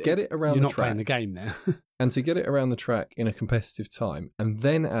 to get it around you're the not track, playing the game there, and to get it around the track in a competitive time, and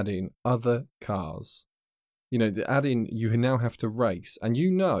then add in other cars. Add in, you now have to race, and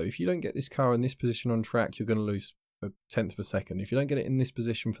if you don't get this car in this position on track, you're going to lose a tenth of a second. If you don't get it in this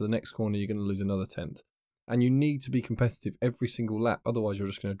position for the next corner, you're going to lose another tenth. And you need to be competitive every single lap, otherwise you're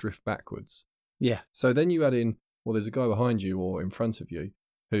just going to drift backwards. Yeah. So then you add in, well, there's a guy behind you or in front of you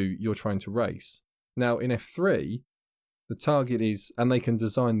who you're trying to race. Now in F3, the target is, and they can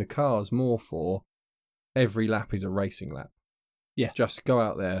design the cars more for, every lap is a racing lap. Yeah. Just go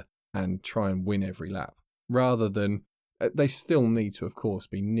out there and try and win every lap. Rather than, they still need to, of course,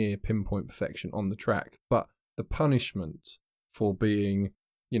 be near pinpoint perfection on the track, but the punishment for being,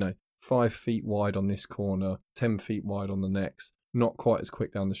 5 feet wide on this corner, 10 feet wide on the next, not quite as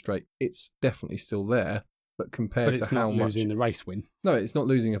quick down the straight, it's definitely still there, but compared to how much... But it's not losing the race win. No, it's not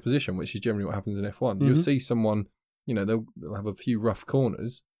losing a position, which is generally what happens in F1. You'll see someone, they'll have a few rough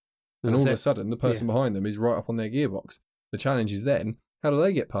corners, and all of a sudden the person behind them is right up on their gearbox. The challenge is then, how do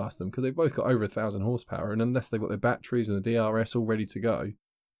they get past them? Because they've both got over 1,000 horsepower, and unless they've got their batteries and the DRS all ready to go,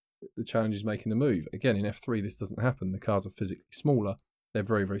 the challenge is making the move. Again, in F3, this doesn't happen. The cars are physically smaller. They're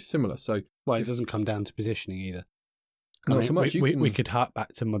very, very similar. So, well, it doesn't come down to positioning either. So much. We could hark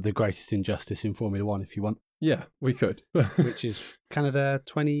back to the greatest injustice in Formula One if you want. Yeah, we could. Which is Canada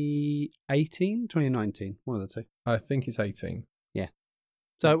 2018, 2019, one of the two. I think it's 18. Yeah.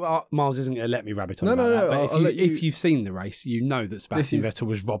 So Miles isn't going to let me rabbit on about that. But if you've seen the race, you know that Sebastian Vettel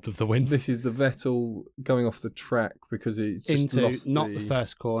was robbed of the win. This is the Vettel going off the track because it's just lost the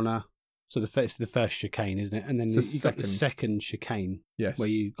first corner. So it's the first chicane, isn't it? And then you got the second chicane, yes, where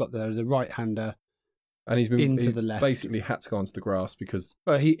you got the right-hander, and he's the left. Basically had to go onto the grass because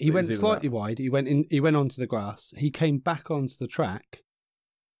he went slightly wide. He went onto the grass. He came back onto the track.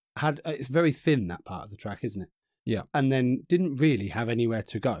 It's very thin, that part of the track, isn't it? Yeah. And then didn't really have anywhere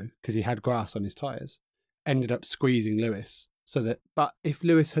to go because he had grass on his tyres. Ended up squeezing Lewis. But if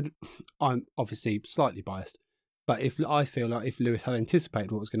Lewis had, I'm obviously slightly biased, but I feel like if Lewis had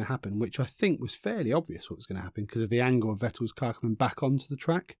anticipated what was going to happen, which I think was fairly obvious what was going to happen because of the angle of Vettel's car coming back onto the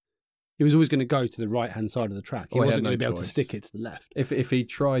track, he was always going to go to the right-hand side of the track. He wasn't going to be able to stick it to the left. If he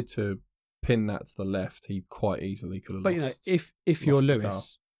tried to pin that to the left, he quite easily could have lost. But if you're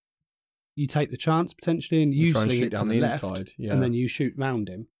Lewis, you take the chance potentially and you sling it to the left, inside, and then you shoot round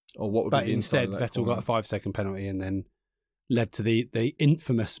him. Or what would but be instead, Vettel got a 5-second penalty and then led to the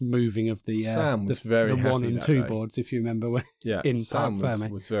infamous moving of the Sam was very the 1 and 2 boards, if you remember. When, in Sam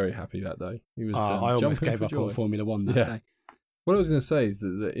was very happy that day. He was. I almost gave up on Formula One that day. What I was going to say is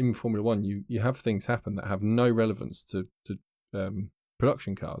that in Formula One, you have things happen that have no relevance to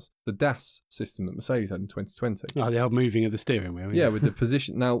production cars. The DAS system that Mercedes had in 2020. Oh, the old moving of the steering wheel. Yeah, with the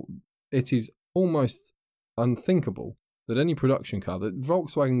position. Now, it is almost unthinkable that any production car, that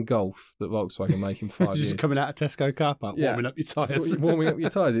Volkswagen Golf that Volkswagen make in 5 years. Just coming out of Tesco car park, warming up your tyres. Warming up your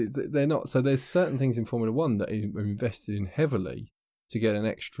tyres. They're not. So there's certain things in Formula One that are invested in heavily to get an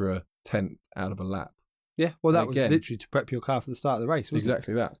extra tenth out of a lap. Yeah, well, that was literally to prep your car for the start of the race, wasn't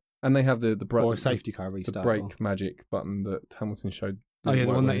exactly that. And they have the or a safety car restart. The brake magic button that Hamilton showed. Oh, yeah,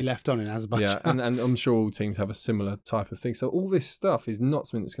 the one that he left on in Azerbaijan. Yeah, and I'm sure all teams have a similar type of thing. So all this stuff is not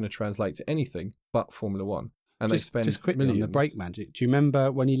something that's going to translate to anything but Formula One. And they spend just quickly millions. On the brake magic. Do you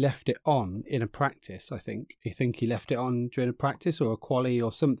remember when he left it on in a practice? I think he left it on during a practice or a quali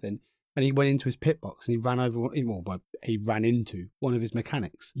or something, and he went into his pit box and he ran into one of his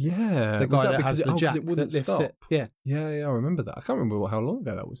mechanics. Yeah, the guy that has the jack it wouldn't that lifts stop. it. Yeah, I remember that. I can't remember how long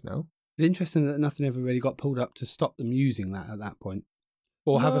ago that was now. It's interesting that nothing ever really got pulled up to stop them using that at that point.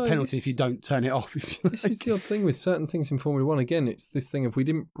 Or have a penalty if you don't turn it off. This is the odd thing with certain things in Formula One. Again, it's this thing of we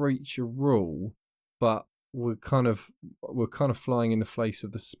didn't breach a rule, but we're kind of flying in the face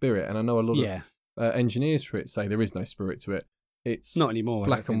of the spirit. And I know a lot of engineers for it say there is no spirit to it. It's not anymore.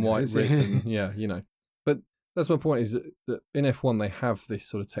 Black and white written. Yeah, But that's my point, is that in F1 they have this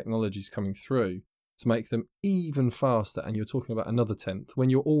sort of technologies coming through to make them even faster. And you're talking about another tenth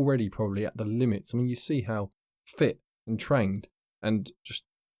when you're already probably at the limits. I mean, you see how fit and trained and just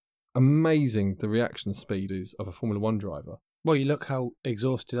amazing the reaction speed is of a Formula One driver. Well, you look how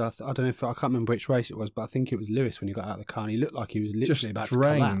exhausted. I don't know if I can't remember which race it was, but I think it was Lewis when he got out of the car and he looked like he was literally just about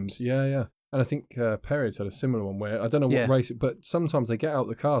drained. to collapse. Yeah. And I think Perez had a similar one where I don't know what race, but sometimes they get out of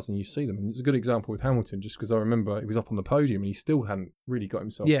the cars and you see them. And it's a good example with Hamilton, just because I remember he was up on the podium and he still hadn't really got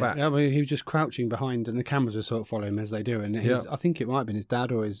himself back. Yeah, I mean, he was just crouching behind and the cameras were sort of following him as they do. And I think it might have been his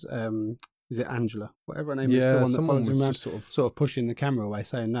dad or his is it Angela? Whatever her name is, the one that someone follows was him around, just sort of pushing the camera away,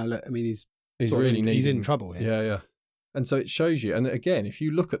 saying, "No, look, I mean, he's really he's in needing- trouble here." Yeah, yeah. And so it shows you. And again, if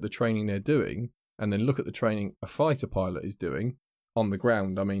you look at the training they're doing, and then look at the training a fighter pilot is doing on the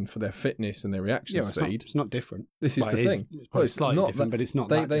ground, I mean, for their fitness and their reaction speed, It's not different. this is Well, the it thing. It's probably slightly different, but it's not.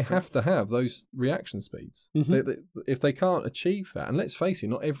 They different. have to have those reaction speeds. Mhm. If they can't achieve that, and let's face it,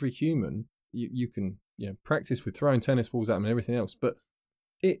 not every human you can practice with throwing tennis balls at them and everything else, but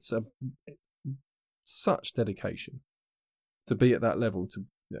it's such dedication to be at that level, to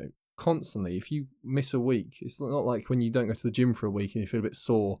constantly. If you miss a week, it's not like when you don't go to the gym for a week and you feel a bit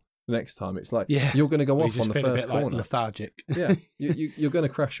sore the next time. It's like you're going to go off on the first corner. Like lethargic. Yeah, you're going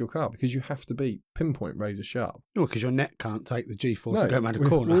to crash your car because you have to be pinpoint razor sharp. Well, because your neck can't take the G-force and go around a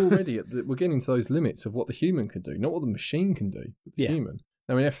corner. We're already we're getting to those limits of what the human can do, not what the machine can do, but the human.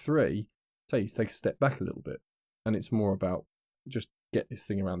 Now in F3, you take a step back a little bit, and it's more about just get this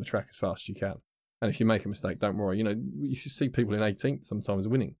thing around the track as fast as you can. And if you make a mistake, don't worry. You see people in 18th sometimes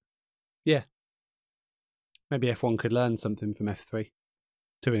winning. Yeah. Maybe F1 could learn something from F3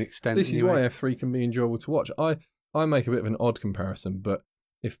 to an extent. This is why F3 can be enjoyable to watch. I make a bit of an odd comparison, but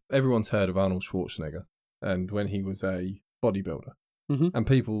if everyone's heard of Arnold Schwarzenegger and when he was a bodybuilder, and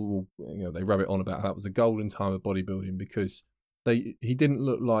people they rub it on about how that was the golden time of bodybuilding because he didn't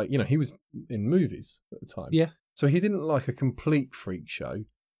look like, he was in movies at the time. Yeah. So he didn't look like a complete freak show.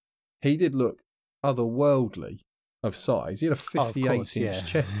 He did look otherworldly of size. He had a 58-inch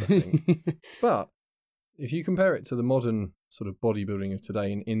chest, I think. But if you compare it to the modern sort of bodybuilding of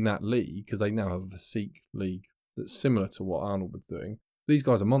today in that league, because they now have a physique league that's similar to what Arnold was doing, these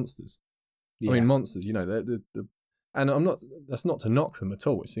guys are monsters. Yeah. I mean, monsters, and that's not to knock them at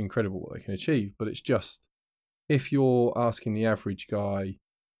all. It's incredible what they can achieve, but it's just, if you're asking the average guy,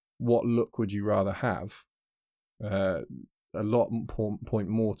 what look would you rather have? A lot point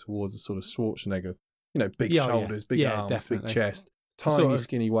more towards a sort of Schwarzenegger, big shoulders, big arms, definitely. Big chest, tiny sort of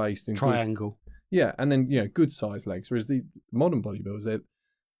skinny waist, and triangle. And then good sized legs. Whereas the modern bodybuilders,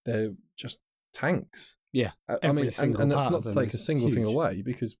 they're just tanks. Yeah, I mean, and that's not to take a single thing away,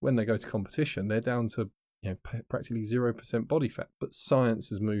 because when they go to competition, they're down to practically 0% body fat. But science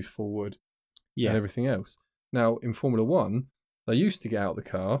has moved forward, and everything else. Now in Formula One, they used to get out of the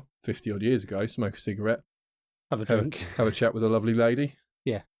car 50 odd years ago, smoke a cigarette, have a drink, have a chat with a lovely lady,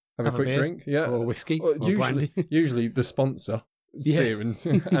 have a quick drink, or whiskey, or brandy. Usually the sponsor. Beer and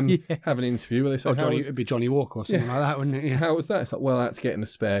have an interview where they say, it'd be Johnny Walker or something like that, wouldn't it? Yeah. How was that? It's like, well, I had to get in a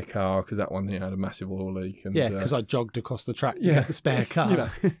spare car because that one had a massive oil leak. And, because I jogged across the track to get the spare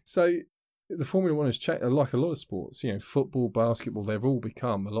car. So the Formula One has changed, like a lot of sports. Football, basketball, they've all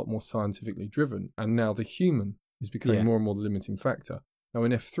become a lot more scientifically driven, and now the human is becoming more and more the limiting factor. Now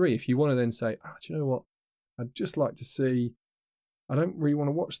in F3, if you want to then say, do you know what? I'd just like to see. I don't really want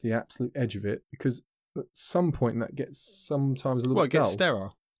to watch the absolute edge of it because at some point that gets sometimes a little bit dull. It gets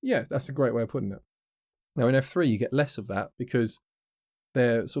sterile. Yeah, that's a great way of putting it. Now in F3 you get less of that because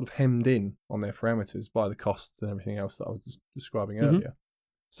they're sort of hemmed in on their parameters by the costs and everything else that I was describing earlier.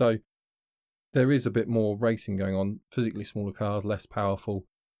 So there is a bit more racing going on, physically smaller cars, less powerful.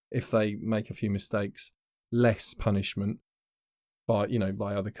 If they make a few mistakes, less punishment by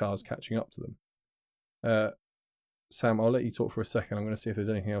other cars catching up to them. Sam, I'll let you talk for a second. I'm going to see if there's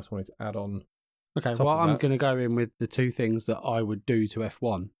anything else I wanted to add on. Okay, well, I'm going to go in with the two things that I would do to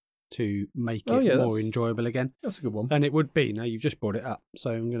F1 to make it more enjoyable again. That's a good one. And it would be, now you've just brought it up,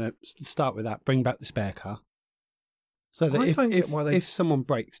 so I'm going to start with that, bring back the spare car. So that if someone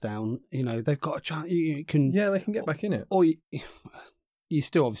breaks down, they've got a chance, you can... Yeah, they can get back in it. Or you're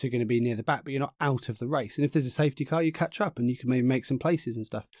still obviously going to be near the back, but you're not out of the race. And if there's a safety car, you catch up and you can maybe make some places and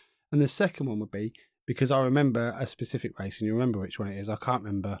stuff. And the second one would be, because I remember a specific race, and you remember which one it is, I can't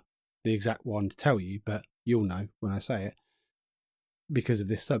remember the exact one to tell you, but you'll know when I say it because of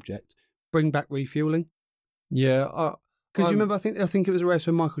this subject. Bring back refueling. Yeah, because you remember, I think it was a race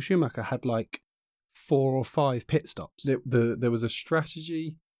where Michael Schumacher had like 4 or 5 pit stops. There was a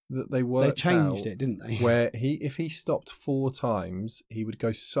strategy that they worked. They changed it, didn't they? Where if he stopped 4 times, he would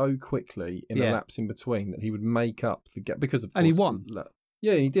go so quickly in the laps in between that he would make up the gap because of course, and he won.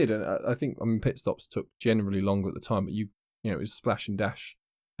 Yeah, he did, and I think pit stops took generally longer at the time, but it was splash and dash.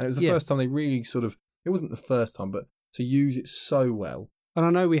 And it was the first time they really it wasn't the first time, but to use it so well. And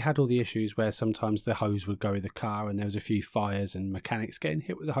I know we had all the issues where sometimes the hose would go with the car and there was a few fires and mechanics getting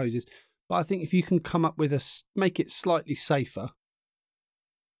hit with the hoses. But I think if you can come up with make it slightly safer,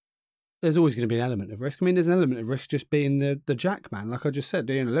 there's always going to be an element of risk. I mean, there's an element of risk just being the jack man. Like I just said,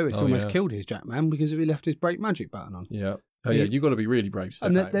 Lewis almost killed his jack man because he left his brake magic button on. Yeah. Oh, yeah, you've got to be really brave.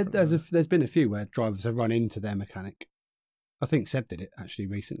 And there's been a few where drivers have run into their mechanic. I think Seb did it actually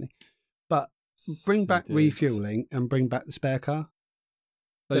recently. But bring back He did. refueling and bring back the spare car.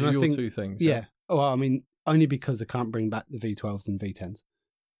 Those then are I your think- two things. Yeah. Oh, well, I mean, only because I can't bring back the V12s and V10s.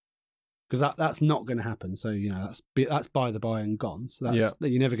 Because that's not going to happen. So, that's by the by and gone. So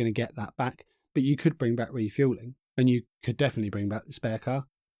you're never going to get that back. But you could bring back refueling, and you could definitely bring back the spare car.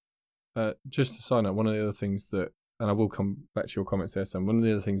 Just to sign up, one of the other things that, and I will come back to your comments there, Sam, one of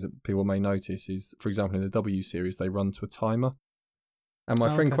the other things that people may notice is, for example, in the W series, they run to a timer. And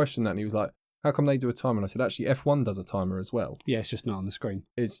my friend questioned that, and he was like, how come they do a timer? And I said, actually, F1 does a timer as well. Yeah, it's just not on the screen.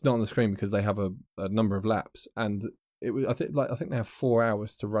 It's not on the screen because they have a number of laps, and it was I think they have 4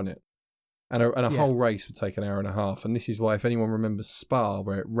 hours to run it. And a whole race would take an hour and a half. And this is why, if anyone remembers Spa,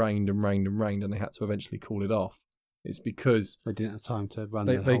 where it rained and rained and rained and they had to eventually call it off, it's because they didn't have time to run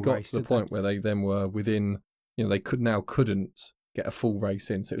they the whole got race, to the point where they then were within, they couldn't get a full race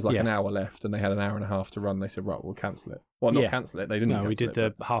in. So it was like an hour left and they had an hour and a half to run. They said, right, we'll cancel it. Well, not cancel it. They didn't. No, we did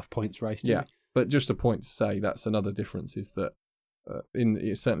the half points race. Yeah. But just a point to say, that's another difference is that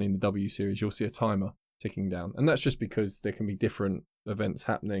certainly in the W series, you'll see a timer ticking down. And that's just because there can be different events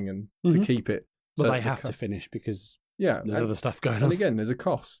happening and to keep it. Well, they have to finish because there's other stuff going on. And again, there's a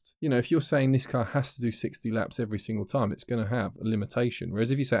cost. If you're saying this car has to do 60 laps every single time, it's going to have a limitation. Whereas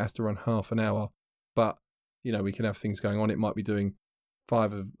if you say it has to run half an hour, but, we can have things going on, it might be doing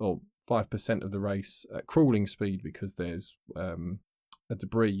 5% of the race at crawling speed because there's a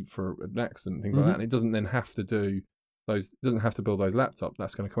debris for an accident, things like that. And it doesn't then have to do those, it doesn't have to build those laps up.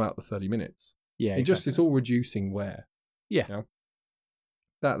 That's going to come out the 30 minutes. Yeah, it's all reducing wear. Yeah.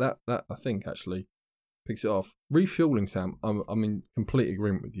 That I think actually picks it off. Refueling, Sam, I'm in complete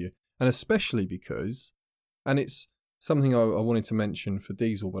agreement with you. And especially because, and it's something I wanted to mention for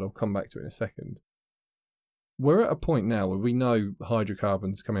diesel, but I'll come back to it in a second. We're at a point now where we know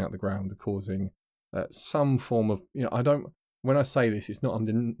hydrocarbons coming out of the ground are causing some form of, when I say this, it's not,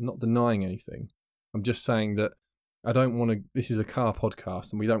 I'm not denying anything. I'm just saying that I don't want to, this is a car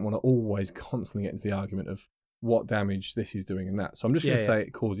podcast and we don't want to always constantly get into the argument of what damage this is doing and that. So I'm just going to say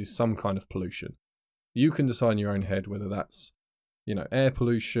it causes some kind of pollution. You can decide in your own head whether that's, air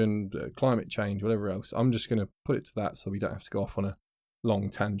pollution, climate change, whatever else. I'm just going to put it to that so we don't have to go off on a long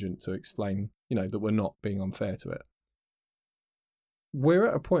tangent to explain, that we're not being unfair to it. We're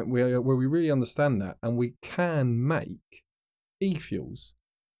at a point where we really understand that and we can make e-fuels.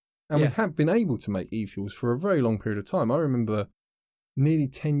 And we have been able to make e-fuels for a very long period of time. I remember nearly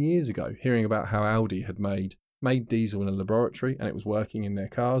 10 years ago hearing about how Audi had made diesel in a laboratory and it was working in their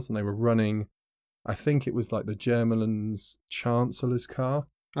cars and they were running, I think it was like the German's Chancellor's car.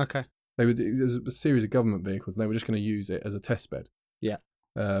 Okay. It was a series of government vehicles and they were just going to use it as a test bed. Yeah.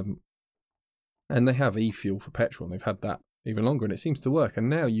 And they have e-fuel for petrol and they've had that even longer and it seems to work. And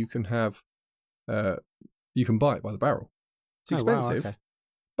now you can have, you can buy it by the barrel. It's expensive. Wow, okay.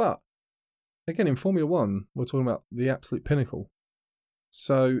 But again, in Formula One, we're talking about the absolute pinnacle.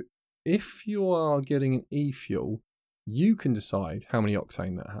 So if you are getting an e-fuel, you can decide how many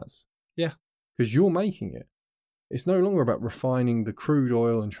octane that has. Yeah. Because you're making it. It's no longer about refining the crude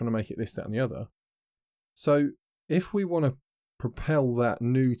oil and trying to make it this, that, and the other. So if we want to propel that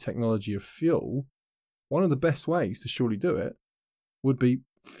new technology of fuel, one of the best ways to surely do it would be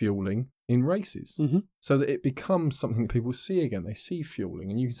fueling in races, so that it becomes something that people see again. They see fueling,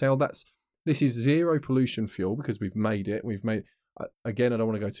 and you can say, "Oh, this is zero pollution fuel because we've made it. Again, I don't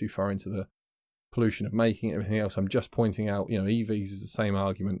want to go too far into the pollution of making it, everything else. I'm just pointing out, EVs is the same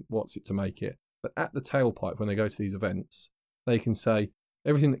argument. What's it to make it? But at the tailpipe, when they go to these events, they can say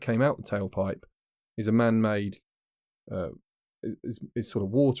everything that came out the tailpipe is a man-made, is sort of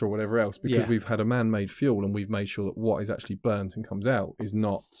water or whatever else, because we've had a man-made fuel and we've made sure that what is actually burnt and comes out is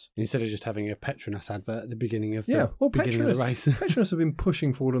not... Instead of just having a Petronas advert at the beginning of the race. Petronas have been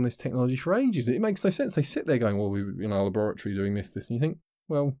pushing forward on this technology for ages. It makes no sense. They sit there going, well, we were in our laboratory doing this, and you think,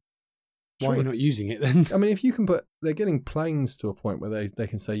 well... Why are you not using it then? I mean, if you can they're getting planes to a point where they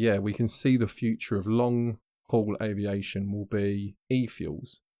can say, we can see the future of long-haul aviation will be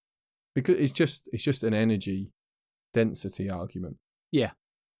e-fuels. Because it's just an energy density argument. Yeah.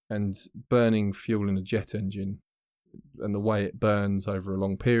 And burning fuel in a jet engine and the way it burns over a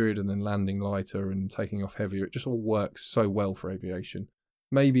long period and then landing lighter and taking off heavier, it just all works so well for aviation.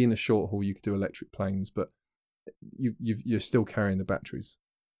 Maybe in the short haul you could do electric planes, but you're still carrying the batteries.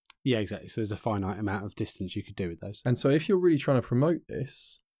 Yeah, exactly. So there's a finite amount of distance you could do with those. And so if you're really trying to promote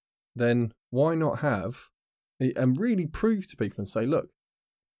this, then why not have and really prove to people and say, look,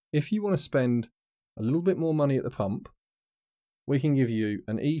 if you want to spend a little bit more money at the pump, we can give you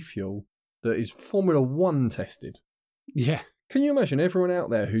an e-fuel that is Formula One tested. Yeah. Can you imagine everyone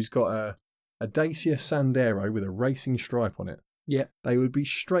out there who's got a Dacia Sandero with a racing stripe on it? Yeah. They would be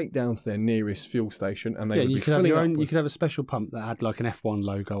straight down to their nearest fuel station, and they would you be could have filling your up own. with- You could have a special pump that had like an F1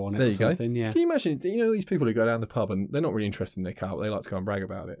 logo on it There or you go. something. Yeah. Can you imagine? These people who go down the pub and they're not really interested in their car, but they like to go and brag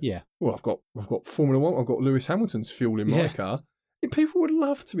about it. Yeah. Well, I've got Formula One. I've got Lewis Hamilton's fuel in my car. People would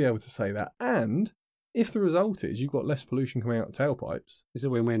love to be able to say that, and if the result is you've got less pollution coming out of tailpipes, It's a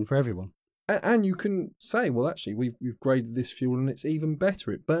win-win for everyone. and you can say, well, actually, we've graded this fuel and it's even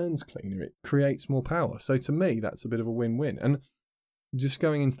better. It burns cleaner. It creates more power. So to me, that's a bit of a win-win. And just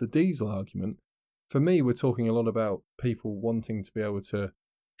going into the diesel argument, for me, we're talking a lot about people wanting to be able to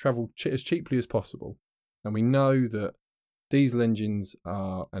travel as cheaply as possible. And we know that diesel engines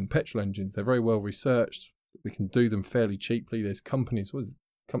and petrol engines, they're very well researched. We can do them fairly cheaply. There's companies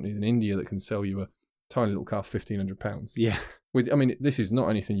in India that can sell you a tiny little car for £1,500. Yeah. This is not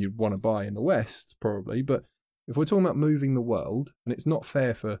anything you'd want to buy in the West, probably, but if we're talking about moving the world, and it's not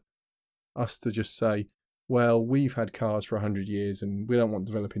fair for us to just say, well, we've had cars for 100 years and we don't want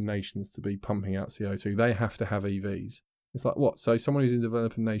developing nations to be pumping out CO2. They have to have EVs. It's like, what? So someone who's in a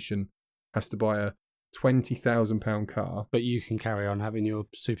developing nation has to buy a £20,000 car. But you can carry on having your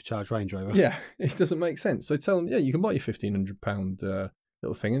supercharged Range Rover. Yeah, it doesn't make sense. So tell them, yeah, you can buy your £1,500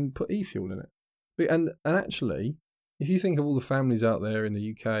 little thing and put e-fuel in it. And actually, if you think of all the families out there in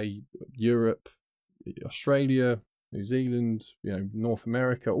the UK, Europe, Australia, New Zealand, North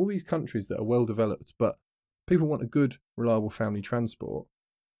America, all these countries that are well developed, but people want a good, reliable family transport,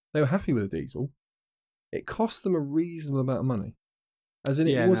 they were happy with a diesel. It cost them a reasonable amount of money. As in,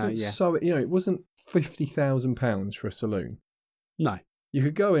 it wasn't it wasn't £50,000 for a saloon. No. You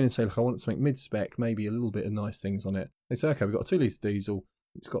could go in and say, look, I want something mid-spec, maybe a little bit of nice things on it. They say, okay, we've got a 2 litre diesel.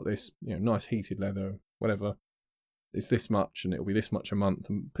 It's got this, nice heated leather, whatever. It's this much, and it'll be this much a month.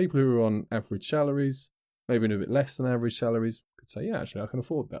 And people who are on average salaries, maybe a bit less than average salaries, could say, yeah, actually, I can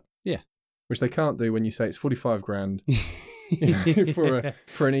afford that. Yeah. Which they can't do when you say it's 45 grand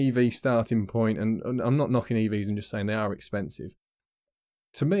for an EV starting point. And I'm not knocking EVs, I'm just saying they are expensive.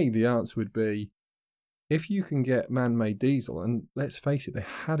 To me, the answer would be, if you can get man-made diesel, and let's face it, they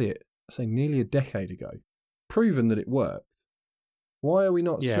had it, say, nearly a decade ago, proven that it worked. Why are we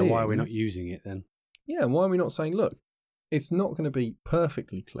not seeing... why are we not using it then? Yeah, and why are we not saying, look, it's not going to be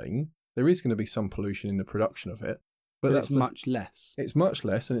perfectly clean. There is going to be some pollution in the production of it. But that's much less. It's much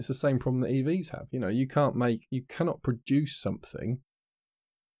less, and it's the same problem that EVs have. You cannot produce something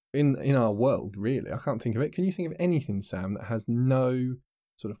in our world, really. I can't think of it. Can you think of anything, Sam, that has no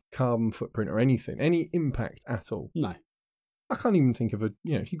sort of carbon footprint or anything, any impact at all? No. I can't even think of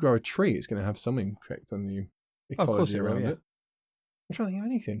if you grow a tree, it's going to have some impact on the ecology around it. I'm trying to think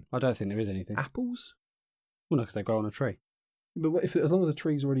of anything. I don't think there is anything. Apples? Well, no, because they grow on a tree. But as long as the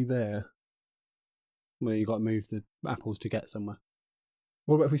tree's already there. Well, you've got to move the apples to get somewhere.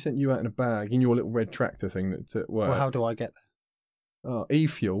 What about if we sent you out in a bag in your little red tractor thing that works? Well, how do I get there? Oh,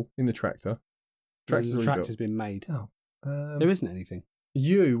 e-fuel in the tractor. The tractor's been made. Oh. There isn't anything.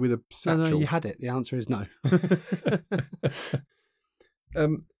 You with a satchel. No, you had it. The answer is no.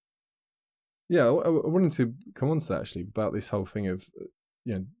 Yeah, I wanted to come on to that actually, about this whole thing of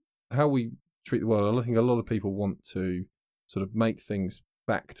how we treat the world. I think a lot of people want to sort of make things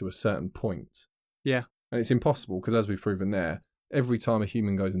back to a certain point. Yeah. And it's impossible because, as we've proven there, every time a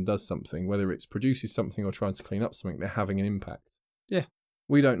human goes and does something, whether it's produces something or tries to clean up something, they're having an impact. Yeah.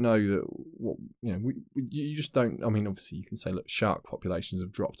 We don't know that you just don't. I mean, obviously you can say, look, shark populations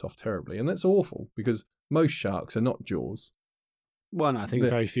have dropped off terribly, and that's awful because most sharks are not Jaws. Well, no, I think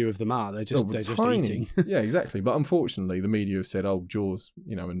very few of them are. They're just eating. Yeah, exactly. But unfortunately, the media have said, "Oh, Jaws,"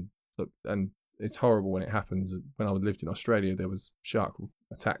 and it's horrible when it happens. When I lived in Australia, there was shark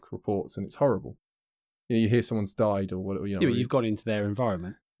attack reports, and it's horrible. You hear someone's died or whatever. Yeah, but you've gone into their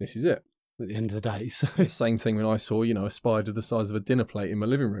environment. This is it. At the end of the day, so same thing when I saw a spider the size of a dinner plate in my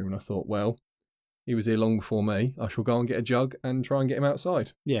living room, and I thought, well, he was here long before me. I shall go and get a jug and try and get him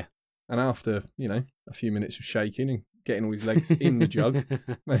outside. Yeah. And after a few minutes of shaking and getting all his legs in the jug,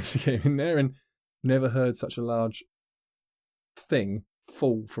 managed to get him in there, and never heard such a large thing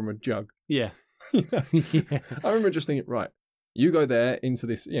fall from a jug. Yeah. Yeah. I remember just thinking, right, you go there into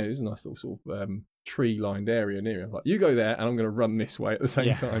this, there's a nice little sort of tree-lined area near it. I was like, you go there and I'm going to run this way at the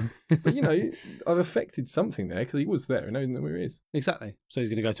same time. But, I've affected something there because he was there and I didn't know where he is. Exactly. So he's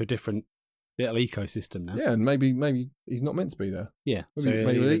going to go to a different little ecosystem now. Yeah, and maybe he's not meant to be there. Yeah.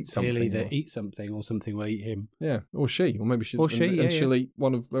 Maybe he'll eat something. He'll either eat something or something will eat him. Yeah, or she. Or maybe she'll eat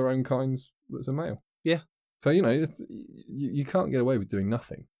one of her own kinds that's a male. Yeah. So, you can't get away with doing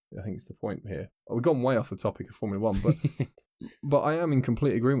nothing. I think it's the point here. We've gone way off the topic of Formula One, but but I am in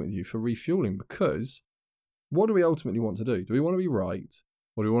complete agreement with you for refueling, because what do we ultimately want to do? Do we want to be right,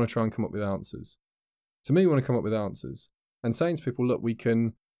 or do we want to try and come up with answers? To me, we want to come up with answers. and saying to people, look,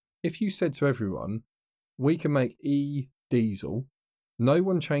 if you said to everyone, we can make e-diesel, no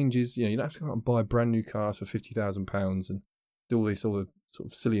one changes, you don't have to go out and buy brand new cars for £50,000 and do all the sort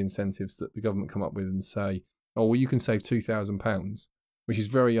of silly incentives that the government come up with and say, oh, well, you can save £2,000, which is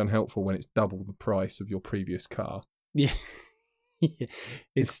very unhelpful when it's double the price of your previous car. Yeah.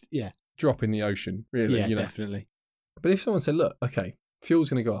 It's drop in the ocean, really. Yeah, definitely. But if someone said, look, okay, fuel's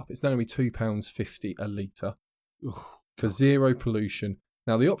going to go up, it's now going to be £2.50 a litre for zero pollution.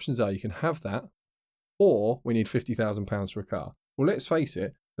 Now, the options are you can have that, or we need £50,000 for a car. Well, let's face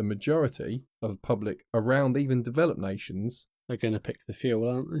it, the majority of the public around even developed nations are going to pick the fuel,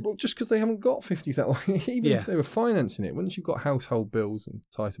 aren't they? Well, just because they haven't got 50,000, even if they were financing it, once you've got household bills and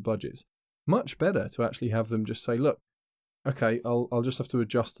tighter budgets, much better to actually have them just say, look, okay, I'll just have to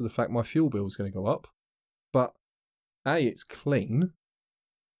adjust to the fact my fuel bill is going to go up, but it's clean.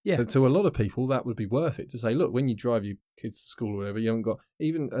 Yeah. So to a lot of people, that would be worth it to say, look, when you drive your kids to school or whatever, you haven't got,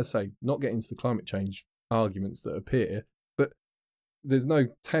 even, as I say, not getting into the climate change arguments that appear, but there's no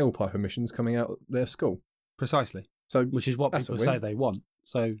tailpipe emissions coming out of their school. Precisely. So, which is what people say they want.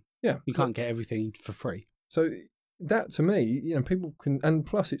 So you can't get everything for free. So that, to me, people can, and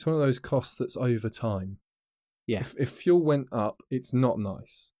plus it's one of those costs that's over time. Yeah. If fuel went up, it's not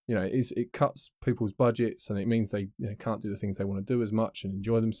nice. It cuts people's budgets, and it means they can't do the things they want to do as much and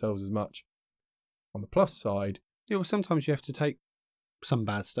enjoy themselves as much. On the plus side, well, sometimes you have to take some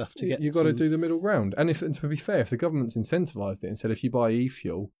bad stuff to get. You've got to do the middle ground. And to be fair, if the government's incentivised it and said, if you buy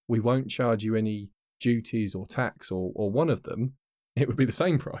e-fuel, we won't charge you any duties or tax or one of them, it would be the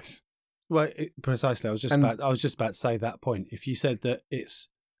same price. Well, precisely. I was just about to say that point. If you said that it's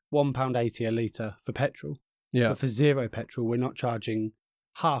 £1.80 a litre for petrol, but for zero petrol, we're not charging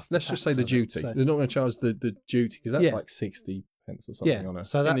half. Let's just say the duty. They're not going to charge the duty because that's like 60 pence or something on it.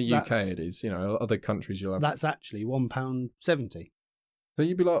 So in the UK it is. Other countries you'll have. That's actually £1.70. So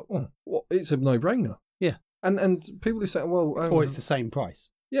you'd be like, well, it's a no-brainer. Yeah. And people who say, well, or it's the same price.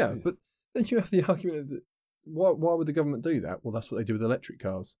 Yeah, but then you have the argument that why would the government do that? Well, that's what they do with electric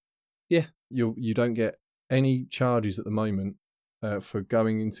cars. Yeah. You don't get any charges at the moment for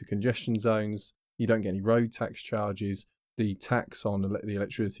going into congestion zones. You don't get any road tax charges. The tax on the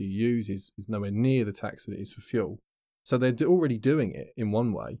electricity you use is nowhere near the tax that it is for fuel. So they're already doing it in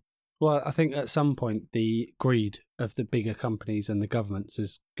one way. Well, I think at some point the greed of the bigger companies and the governments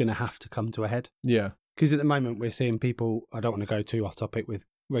is going to have to come to a head. Yeah. Because at the moment we're seeing people, I don't want to go too off topic with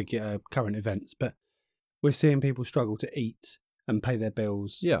regular current events, but we're seeing people struggle to eat and pay their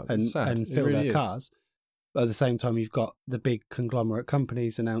bills and fill their cars. But at the same time, you've got the big conglomerate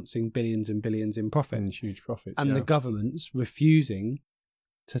companies announcing billions and billions in profit. And huge profits. And the government's refusing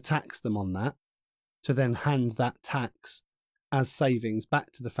to tax them on that, to then hand that tax as savings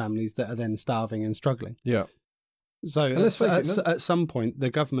back to the families that are then starving and struggling. Yeah. So at some point, the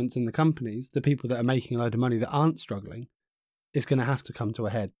governments and the companies, the people that are making a load of money that aren't struggling, is going to have to come to a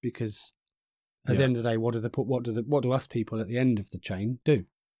head, because at the end of the day, what do us people at the end of the chain do?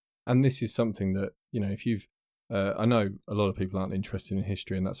 And this is something that, if you've, I know a lot of people aren't interested in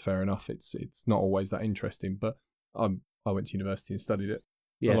history, and that's fair enough. It's not always that interesting, but I went to university and studied it.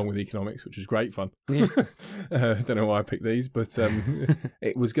 Along with economics, which was great fun. Yeah. Don't know why I picked these, but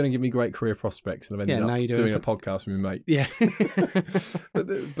it was going to give me great career prospects, and I've ended up doing a podcast with my mate. Yeah.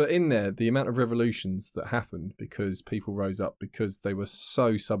 but in there, the amount of revolutions that happened because people rose up because they were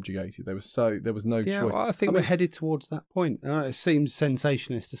so subjugated. There was no choice. Well, I think we're headed towards that point. It seems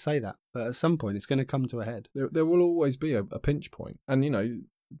sensationalist to say that, but at some point it's going to come to a head. There will always be a pinch point. And,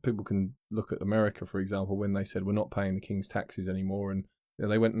 people can look at America, for example, when they said we're not paying the king's taxes anymore, and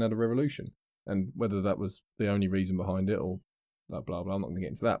they went and had a revolution. And whether that was the only reason behind it or blah, blah, blah, I'm not going to get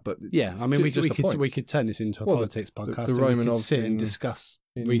into that. But yeah, I mean, we could turn this into a politics podcast. The Romanovs sit and discuss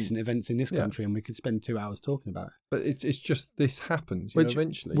recent events in this country, and we could spend 2 hours talking about it. But it's just this happens, which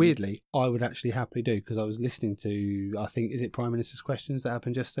eventually. Weirdly, I would actually happily do, because I was listening to, I think, is it Prime Minister's Questions that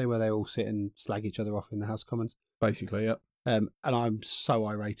happened yesterday, where they all sit and slag each other off in the House of Commons? Basically, yeah. And I'm so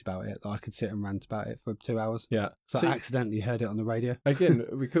irate about it that I could sit and rant about it for 2 hours. Yeah. So I accidentally heard it on the radio. Again,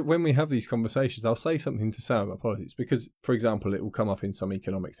 when we have these conversations, I'll say something to Sam about politics because, for example, it will come up in some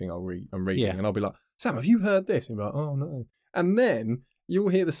economic thing I'm reading, and I'll be like, Sam, have you heard this? And he'll be like, oh, no. And then you'll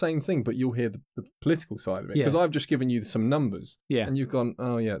hear the same thing, but you'll hear the political side of it. Because I've just given you some numbers. Yeah. And you've gone,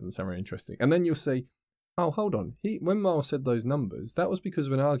 oh, yeah, that sounds very interesting. And then you'll say, oh, hold on. When Miles said those numbers, that was because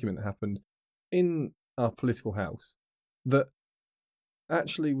of an argument that happened in our political house that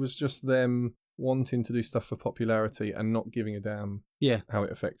actually was just them wanting to do stuff for popularity and not giving a damn how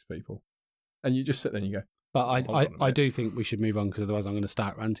it affects people. And you just sit there and you go, but I do think we should move on, because otherwise I'm going to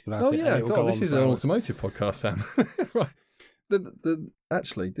start ranting about it. Oh yeah, God, this is an automotive podcast, Sam. Right.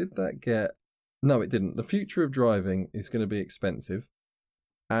 Actually, did that get... No, it didn't. The future of driving is going to be expensive.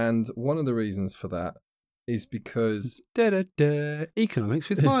 And one of the reasons for that is because... Economics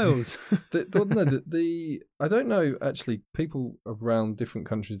with miles. I don't know, actually, people around different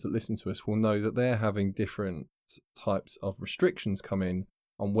countries that listen to us will know that they're having different types of restrictions come in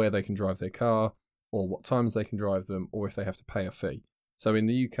on where they can drive their car, or what times they can drive them, or if they have to pay a fee. So in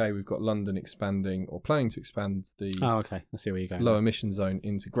the UK, we've got London expanding or planning to expand the I see where you're going. Low emission zone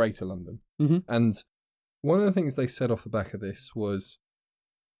into Greater London. Mm-hmm. And one of the things they said off the back of this was,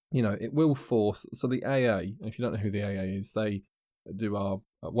 it will force... So the AA, and if you don't know who the AA is, they do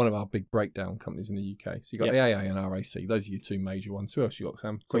one of our big breakdown companies in the UK. So you've got the AA and RAC. Those are your two major ones. Who else you got,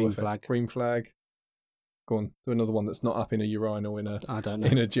 Sam? Green Flag. Green Flag. Go on, do another one that's not up in a urinal I don't know.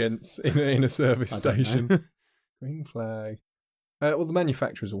 in a gents in a service station. Green Flag. Well, the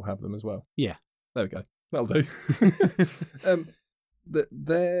manufacturers will have them as well. Yeah. There we go. That'll do.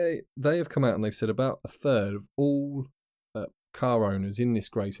 They have come out and they've said about a third of all car owners in this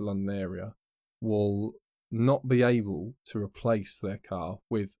Greater London area will not be able to replace their car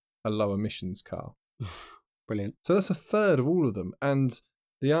with a low emissions car. Brilliant. So that's a third of all of them. And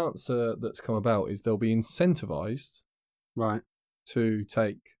the answer that's come about is they'll be incentivised to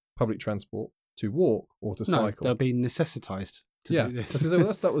take public transport, to walk, or to cycle. They'll be necessitised to do this.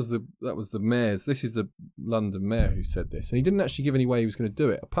 That was the mayor's. This is the London mayor who said this, and he didn't actually give any way he was going to do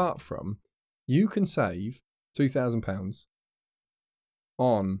it. Apart from, you can save £2,000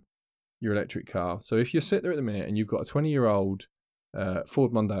 on your electric car. So if you're sitting there at the minute and you've got a 20-year-old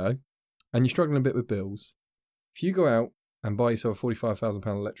Ford Mondeo and you're struggling a bit with bills, if you go out and buy yourself a £45,000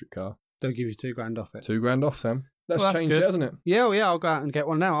 electric car, they'll give you £2,000 off it. £2,000 off, Sam. That's changed good. It, hasn't it? Yeah, I'll go out and get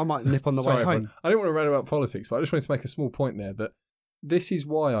one now. I might nip on the way home. Everyone. I don't want to rant about politics, but I just wanted to make a small point there that this is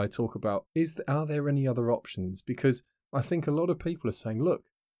why I talk about, are there any other options? Because I think a lot of people are saying, look,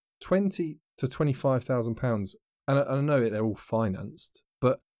 £20,000 to £25,000, and I know they're all financed,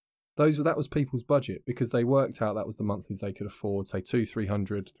 but that was people's budget because they worked out that was the monthlies they could afford, say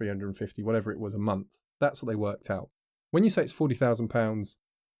 300, 350, whatever it was a month. That's what they worked out. When you say it's £40,000,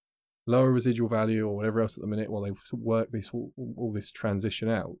 lower residual value or whatever else at the minute while they work all this transition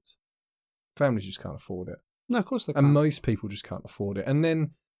out, families just can't afford it. No, of course they can't. And most people just can't afford it. And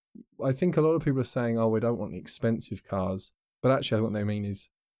then I think a lot of people are saying, we don't want the expensive cars. But actually what they mean is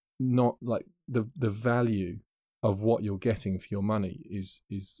not like the value of what you're getting for your money is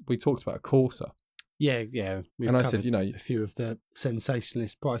we talked about a Corsa. Yeah. And I said, a few of the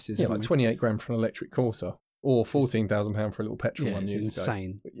sensationalist prices. Yeah, like £28,000 for an electric Corsa or £14,000 for a little petrol one years ago.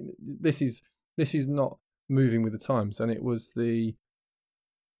 Insane. But, this is not moving with the times. And it was the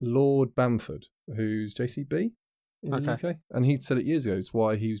Lord Bamford, who's JCB in the UK. And he'd said it years ago. It's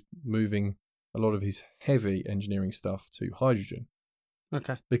why he's moving a lot of his heavy engineering stuff to hydrogen.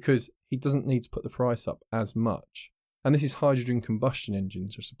 Okay. Because he doesn't need to put the price up as much. And this is hydrogen combustion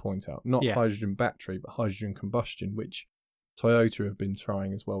engines, just to point out. Not hydrogen battery, but hydrogen combustion, which Toyota have been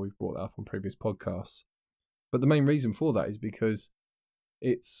trying as well. We've brought that up on previous podcasts. But the main reason for that is because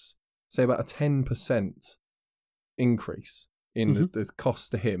it's, say, about a 10% increase in the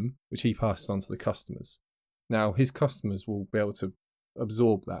cost to him, which he passes on to the customers. Now, his customers will be able to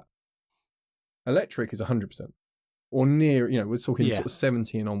absorb that. Electric is 100%. Or near, we're talking sort of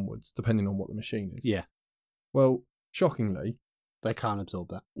 70 and onwards, depending on what the machine is. Yeah. Well, shockingly, they can't absorb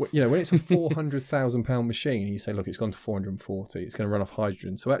that. When it's a £400,000 machine, and you say, look, it's gone to 440, it's going to run off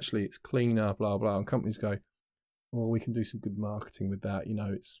hydrogen. So actually, it's cleaner, blah, blah. And companies go, well, we can do some good marketing with that.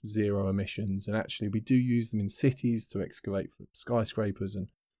 It's zero emissions. And actually, we do use them in cities to excavate for skyscrapers. And,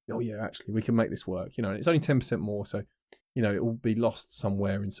 actually, we can make this work. And it's only 10% more. So, it will be lost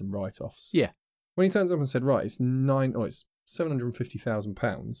somewhere in some write-offs. Yeah. When he turns up and said, right, it's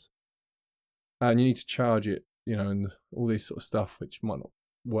 £750,000, and you need to charge it, and all this sort of stuff, which might not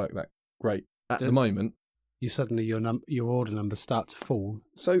work that great at the moment. Suddenly your order numbers start to fall.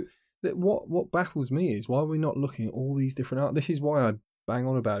 So what baffles me is why are we not looking at all these different this is why I bang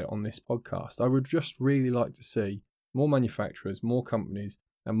on about it on this podcast. I would just really like to see more manufacturers, more companies,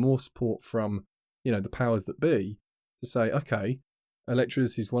 and more support from the powers that be to say, okay,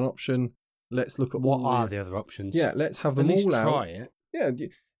 electricity is one option. Let's look at what are the other options. Yeah, let's have them all out. Try it. Yeah,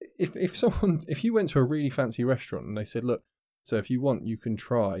 if you went to a really fancy restaurant and they said, look, so if you want, you can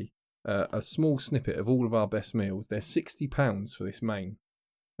try a small snippet of all of our best meals. They're £60 for this main.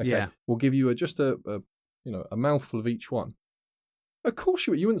 Okay, yeah, we'll give you just a mouthful of each one. Of course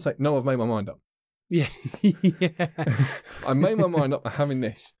you wouldn't say, no, I've made my mind up. Yeah, I made my mind up. I'm having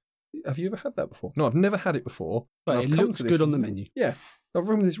this. Have you ever had that before? No, I've never had it bore. But it looks good on the menu. Yeah. I'm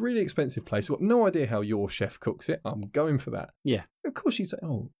from this really expensive place. I've got no idea how your chef cooks it. I'm going for that. Yeah. Of course you say,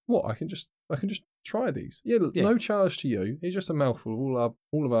 oh, what? I can just try these. Yeah, look, Yeah. no charge to you. It's just a mouthful of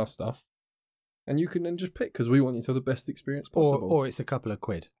all of our stuff. And you can then just pick because we want you to have the best experience possible. Or it's a couple of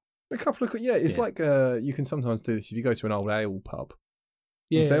quid. A couple of, yeah, it's like you can sometimes do this if you go to an old ale pub.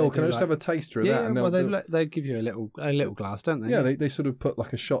 Yeah, and say, oh, can I just have a taster of that? And they give you a little glass, don't they? Yeah, they sort of put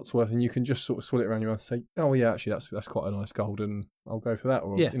like a shot's worth, and you can just sort of swill it around your mouth and say, oh yeah, actually that's quite a nice golden. I'll go for that,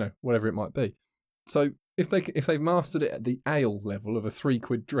 or whatever it might be. So if they've mastered it at the ale level of a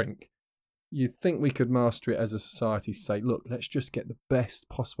 £3 drink, you'd think we could master it as a society to say, look, let's just get the best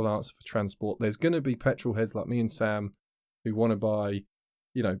possible answer for transport. There's going to be petrol heads like me and Sam who want to buy,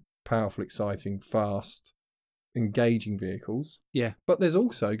 powerful, exciting, fast, engaging vehicles. Yeah. But there's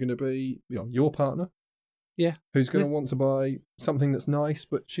also going to be your partner. Yeah. Who's going to want to buy something that's nice,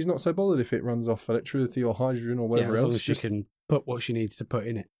 but she's not so bothered if it runs off electricity or hydrogen or whatever as else. Long as she can put what she needs to put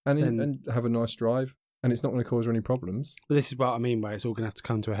in it. And have a nice drive. And it's not going to cause her any problems. But this is what I mean, where it's all going to have to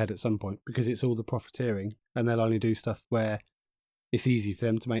come to a head at some point, because it's all the profiteering, and they'll only do stuff where it's easy for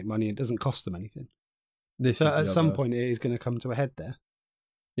them to make money and it doesn't cost them anything. So at some point it is going to come to a head there.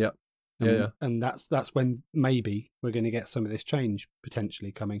 Yeah. And that's when maybe we're going to get some of this change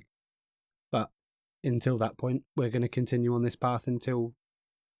potentially coming. But until that point, we're going to continue on this path until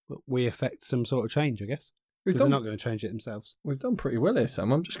we affect some sort of change, I guess. Because they're not going to change it themselves. We've done pretty well here,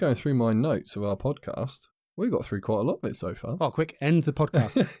 Sam. I'm just going through my notes of our podcast. We got through quite a lot of it so far. Oh, quick, end the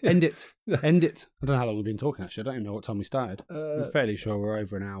podcast. End it. End it. I don't know how long we've been talking, actually. I don't even know what time we started. I'm fairly sure we're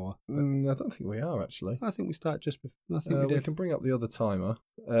over an hour. I don't think we are, actually. I think we started just before. I think we did. We can bring up the other timer.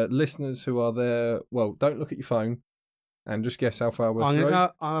 Listeners who are there, well, don't look at your phone and just guess how far we're through.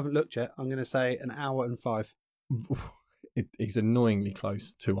 I haven't looked yet. I'm going to say an hour and 5. He's annoyingly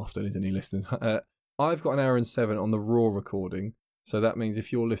close too often, isn't he, listeners? I've got an hour and 7 on the raw recording. So that means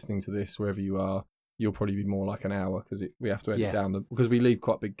if you're listening to this wherever you are, you'll probably be more like an hour because we have to edit down because we leave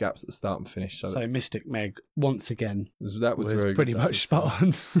quite big gaps at the start and finish. So Mystic Meg once again that was very pretty good. much spot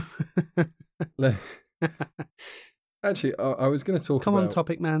on. Actually, I was going to talk. Come on,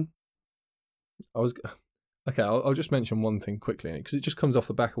 topic man. I'll just mention one thing quickly because it just comes off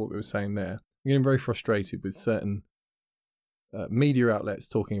the back of what we were saying there. I'm getting very frustrated with certain media outlets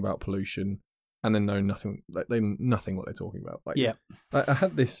talking about pollution and then know nothing. They know nothing what they're talking about. I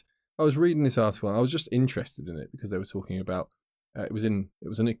had this. I was reading this article and I was just interested in it because they were talking about it was an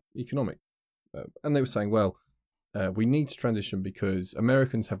economic and they were saying, well, we need to transition because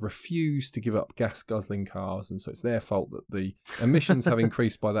Americans have refused to give up gas guzzling cars, and so it's their fault that the emissions have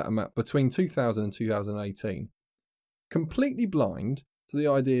increased by that amount between 2000 and 2018. Completely blind to the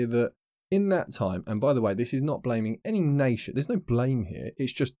idea that in that time, and by the way, this is not blaming any nation. There's no blame here.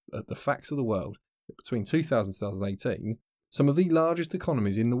 It's just the facts of the world. Between 2000 and 2018, some of the largest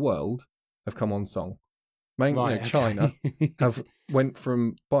economies in the world have come on song. China have went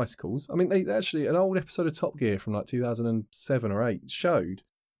from bicycles. I mean, they actually, an old episode of Top Gear from like 2007 or 8 showed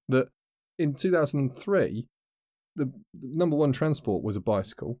that in 2003, the number one transport was a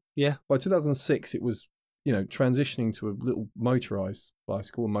bicycle. Yeah. By 2006, it was, transitioning to a little motorised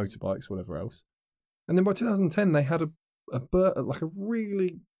bicycle or motorbikes, whatever else. And then by 2010, they had a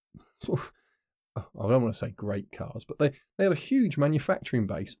really sort of, I don't want to say great cars, but they had a huge manufacturing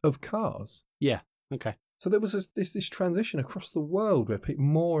base of cars. Yeah. Okay. So there was this transition across the world where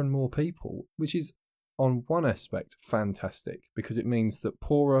more and more people, which is on one aspect fantastic because it means that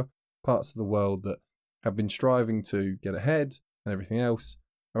poorer parts of the world that have been striving to get ahead and everything else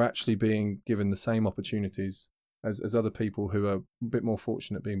are actually being given the same opportunities as other people who are a bit more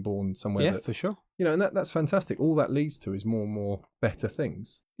fortunate being born somewhere. Yeah, for sure. And that's fantastic. All that leads to is more and more better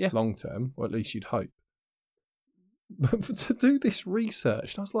things long term, or at least you'd hope. But to do this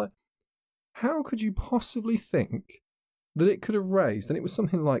research, I was like, how could you possibly think that it could have raised? And it was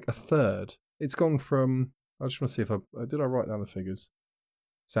something like a third. It's gone from, I just want to see if did I write down the figures?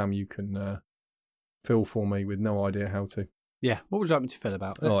 Sam, you can fill for me with no idea how to. Yeah, what would you like me to fill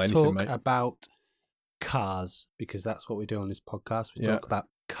about? Let's talk about cars, because that's what we do on this podcast. We talk about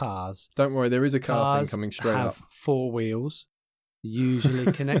cars. Don't worry, there is a car thing coming straight up. Cars have 4 wheels,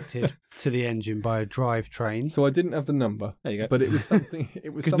 usually connected to the engine by a drivetrain. So I didn't have the number. There you go. But it was something.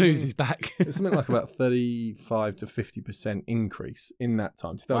 Good news is back. It was something like about 35 to 50% increase in that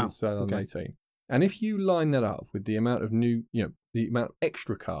time, 2018. Okay. And if you line that up with the amount of the amount of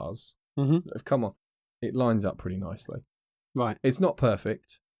extra cars that have come on, it lines up pretty nicely. Right. It's not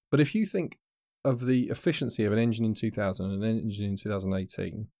perfect, but if you think of the efficiency of an engine in 2000 and an engine in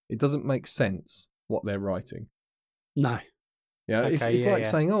 2018, it doesn't make sense what they're writing. No. Yeah, Okay, it's yeah, like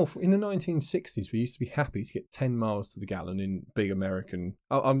yeah. saying, in the 1960s, we used to be happy to get 10 miles to the gallon in big American.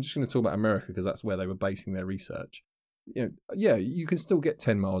 I'm just going to talk about America because that's where they were basing their research. Yeah, you can still get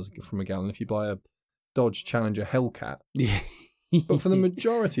 10 miles from a gallon if you buy a Dodge Challenger Hellcat. Yeah. But for the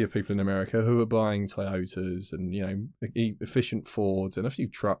majority of people in America who are buying Toyotas and, efficient Fords and a few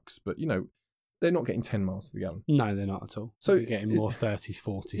trucks, but, they're not getting 10 miles to the gallon. No, they're not at all. So they're getting more 30s,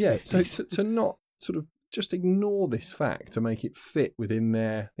 40s, yeah, 50s. so to not sort of just ignore this fact to make it fit within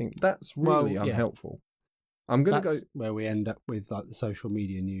their thing, that's really unhelpful. I'm going to go where we end up with like the social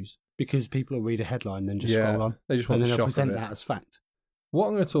media news, because people will read a headline and then just scroll on. They just want and the then shock they'll present of it. that as fact. What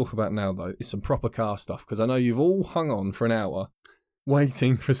I'm going to talk about now, though, is some proper car stuff, because I know you've all hung on for an hour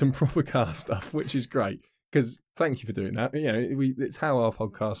waiting for some proper car stuff, which is great. Because thank you for doing that. It's how our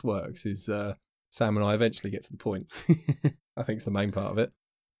podcast works. Is Sam and I eventually get to the point. I think it's the main part of it.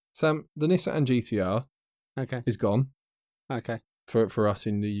 Sam, the Nissan GTR is gone. Okay. For us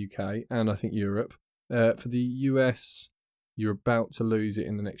in the UK and I think Europe. For the US, you're about to lose it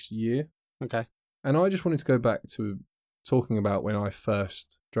in the next year. Okay. And I just wanted to go back to talking about when I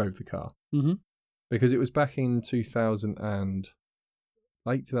first drove the car. Mm-hmm. Because it was back in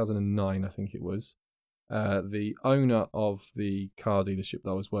 2009, I think it was. The owner of the car dealership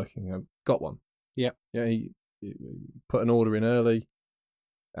that I was working at got one. Yep. Yeah, he put an order in early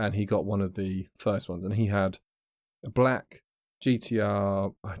and he got one of the first ones. And he had a black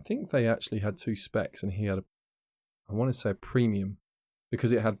GTR. I think they actually had two specs, and he had I want to say a premium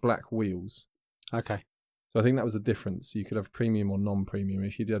because it had black wheels. Okay. So I think that was the difference. You could have premium or non-premium.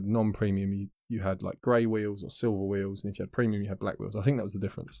 If you did non-premium, you had like grey wheels or silver wheels, and if you had premium, you had black wheels. I think that was the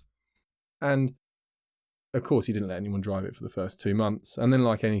difference. And of course, he didn't let anyone drive it for the first 2 months. And then,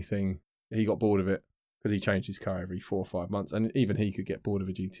 like anything, he got bored of it because he changed his car every 4 or 5 months, and even he could get bored of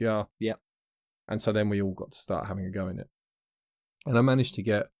a GTR. Yep. And so then we all got to start having a go in it. And I managed to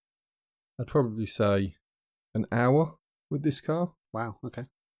get, I'd probably say, an hour with this car. Wow, okay.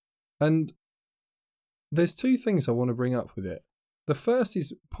 And there's two things I want to bring up with it. The first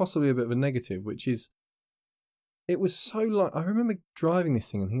is possibly a bit of a negative, which is it was so like, I remember driving this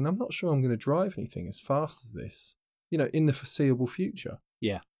thing and thinking, I'm not sure I'm going to drive anything as fast as this, in the foreseeable future.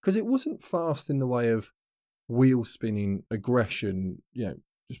 Yeah. Because it wasn't fast in the way of wheel spinning, aggression,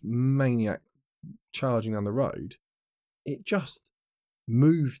 just maniac charging down the road. It just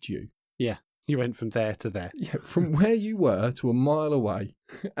moved you. Yeah. You went from there to there. Yeah, from where you were to a mile away.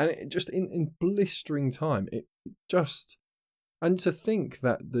 And it just in blistering time, it just... And to think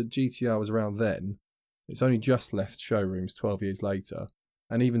that the GTR was around then, it's only just left showrooms 12 years later.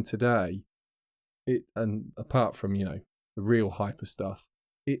 And even today, and apart from, the real hyper stuff,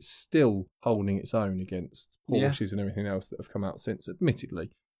 it's still holding its own against Porsches and everything else that have come out since.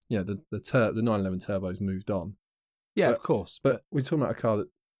 Admittedly, the 911 Turbo's moved on. Yeah, of course. But we're talking about a car that,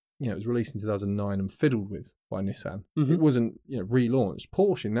 it was released in 2009 and fiddled with by Nissan. Mm-hmm. It wasn't, relaunched.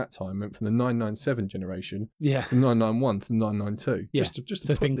 Porsche in that time went from the 997 generation to the 991 to the 992. Yeah. Just to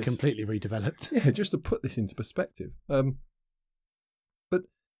so it's been completely redeveloped. Yeah, just to put this into perspective. But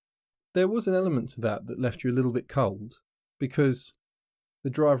there was an element to that left you a little bit cold because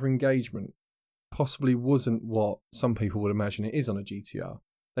the driver engagement possibly wasn't what some people would imagine it is on a GTR.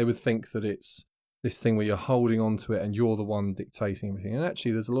 They would think that it's this thing where you're holding on to it and you're the one dictating everything. And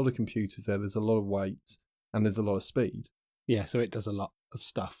actually, there's a lot of computers there, there's a lot of weight, and there's a lot of speed. Yeah, so it does a lot of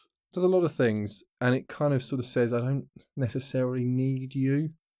stuff. It does a lot of things, and it kind of sort of says, I don't necessarily need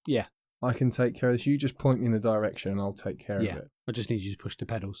you. Yeah. I can take care of this. You just point me in the direction and I'll take care of it. I just need you to push the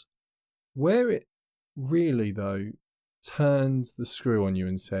pedals. Where it really, though, turned the screw on you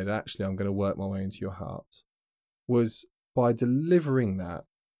and said, actually, I'm going to work my way into your heart, was by delivering that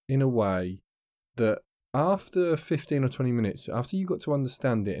in a way that after 15 or 20 minutes, after you got to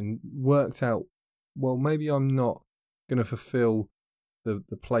understand it and worked out, well, maybe I'm not going to fulfill the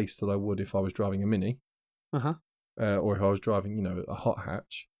place that I would if I was driving a Mini, or if I was driving, a hot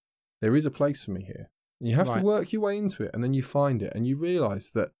hatch, there is a place for me here. And you have to work your way into it, and then you find it, and you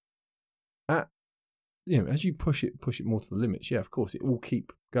realise that as you push it more to the limits, of course, it will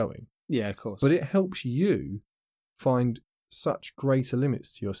keep going. Yeah, of course. But it helps you find such greater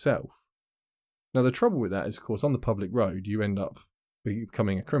limits to yourself. Now, the trouble with that is, of course, on the public road, you end up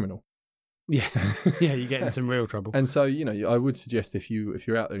becoming a criminal. Yeah, yeah, you get in some real trouble. And so, I would suggest if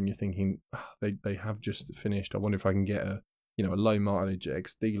you're out there and you're thinking, they have just finished, I wonder if I can get a low mileage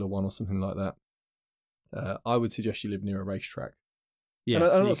ex-dealer one or something like that. I would suggest you live near a racetrack. Yeah,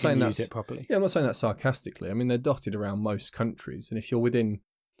 and so I'm not saying use it properly. Yeah, I'm not saying that sarcastically. I mean, they're dotted around most countries, and if you're within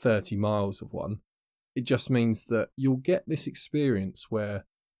 30 miles of one, it just means that you'll get this experience where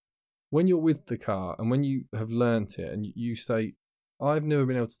when you're with the car and when you have learnt it and you say, I've never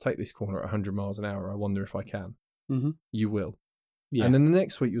been able to take this corner at 100 miles an hour. I wonder if I can. Mm-hmm. You will. Yeah. And then the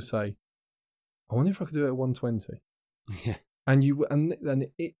next week you'll say, I wonder if I could do it at 120. Yeah. And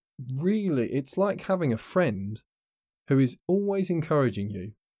it really, it's like having a friend who is always encouraging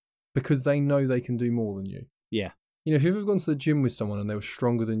you because they know they can do more than you. Yeah. You know, if you've ever gone to the gym with someone and they were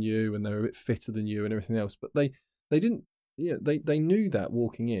stronger than you and they were a bit fitter than you and everything else, but they didn't, you know, they knew that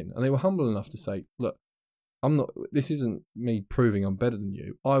walking in, and they were humble enough to say, look, this isn't me proving I'm better than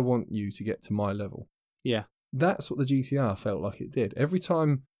you. I want you to get to my level. Yeah. That's what the GTR felt like it did. Every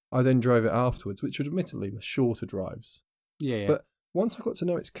time I then drove it afterwards, which admittedly were shorter drives. Yeah. But once I got to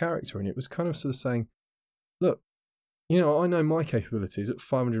know its character, and it was kind of sort of saying, look, you know, I know my capabilities at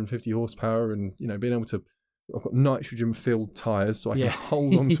 550 horsepower and, you know, being able to, I've got nitrogen-filled tyres so I can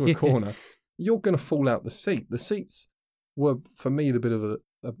hold on to a corner. You're going to fall out the seat. The seats were, for me, a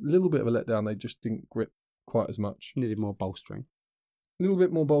little bit of a letdown. They just didn't grip quite as much. Needed more bolstering. A little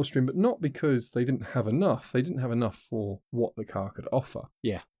bit more bolstering, but not because they didn't have enough. They didn't have enough for what the car could offer.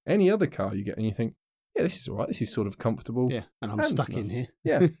 Yeah. Any other car you get and you think, yeah, this is all right. This is sort of comfortable. Yeah, and I'm stuck in here.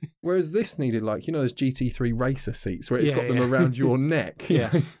 Yeah. Whereas this needed, like, you know, those GT3 racer seats where it's got them around your neck.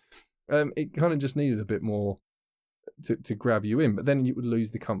 Yeah. It kind of just needed a bit more to grab you in, but then you would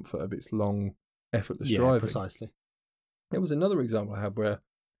lose the comfort of its long, effortless driving. Precisely. There was another example I had where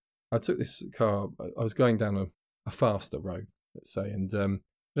I took this car, I was going down a faster road, let's say, and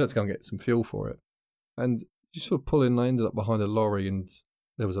I had to go and get some fuel for it. And just sort of pull in, I ended up behind a lorry, and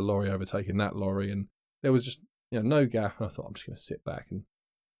there was a lorry overtaking that lorry, and there was just, you know, no gap. And I thought, I'm just going to sit back and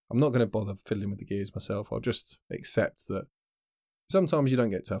I'm not going to bother fiddling with the gears myself. I'll just accept that sometimes you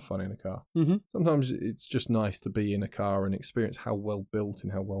don't get to have fun in a car. Mm-hmm. Sometimes it's just nice to be in a car and experience how well built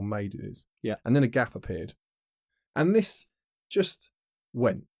and how well made it is. Yeah. And then a gap appeared. And this just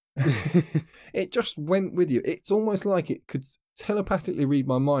went. It just went with you. It's almost like it could telepathically read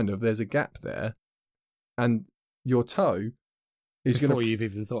my mind of there's a gap there and your toe is going to... Before you've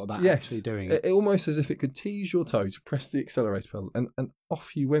even thought about actually doing it. It almost as if it could tease your toe to press the accelerator pedal and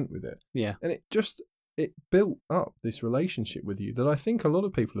off you went with it. Yeah. And it built up this relationship with you that I think a lot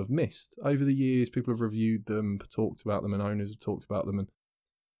of people have missed over the years. People have reviewed them, talked about them, and owners have talked about them. And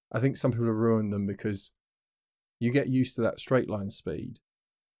I think some people have ruined them because you get used to that straight line speed,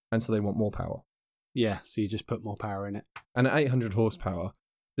 and so they want more power. Yeah, so you just put more power in it. And at 800 horsepower,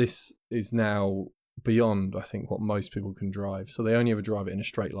 this is now beyond, I think, what most people can drive. So they only ever drive it in a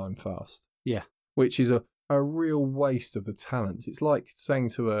straight line fast. Yeah. Which is a real waste of the talents. It's like saying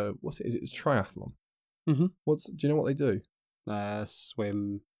to is it a triathlon? Mm-hmm. Do you know what they do?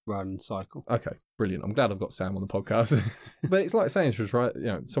 Swim, run, cycle. Okay, brilliant. I'm glad I've got Sam on the podcast. But it's like saying to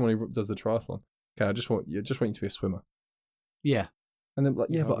someone who does the triathlon, okay, I just want you to be a swimmer. Yeah. And then, like,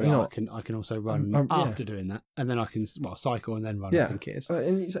 yeah, but you know, I can also run after doing that, and then I can cycle and then run. Yeah. I think it is.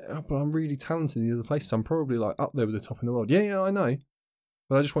 And you say, but I'm really talented in the other places. I'm probably like up there with the top in the world. Yeah, I know,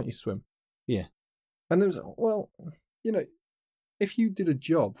 but I just want you to swim. Yeah. And there was, well, you know, if you did a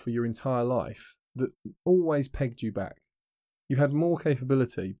job for your entire life that always pegged you back, you had more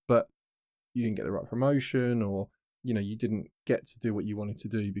capability, but you didn't get the right promotion, or you know, you didn't get to do what you wanted to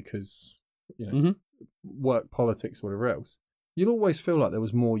do because work, politics, whatever else. You'll always feel like there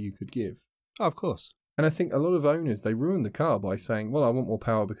was more you could give. Oh, of course. And I think a lot of owners, they ruin the car by saying, well, I want more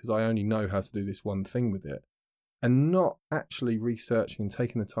power because I only know how to do this one thing with it. And not actually researching and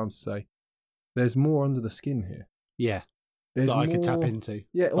taking the time to say, there's more under the skin here. Yeah. There's that I more... could tap into.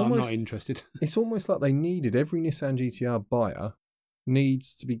 Yeah, but almost, I'm not interested. It's almost like they needed, every Nissan GTR buyer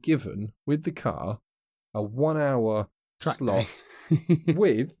needs to be given, with the car, a 1 hour Track slot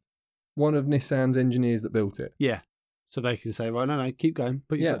with one of Nissan's engineers that built it. Yeah. So they can say, right, no, keep going.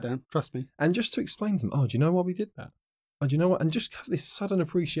 Put your foot down. Trust me. And just to explain to them, do you know why we did that? Oh, do you know what? And just have this sudden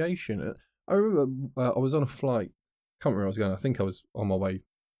appreciation. I remember I was on a flight. I can't remember where I was going. I think I was on my way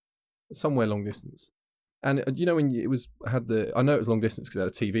somewhere long distance. And you know, when I know it was long distance because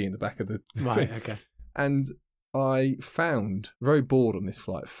it had a TV in the back of the right, thing. okay. And I found, very bored on this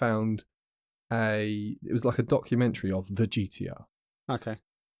flight, it was like a documentary of the GTR. Okay.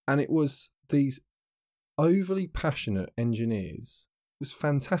 And it was these overly passionate engineers. It was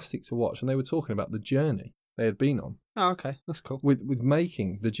fantastic to watch, and they were talking about the journey they had been on. Oh, okay, that's cool. With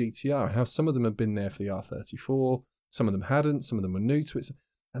making the GTR, and how some of them had been there for the R34, some of them hadn't, some of them were new to it,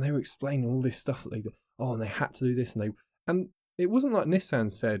 and they were explaining all this stuff that they did. Oh, and they had to do this, and it wasn't like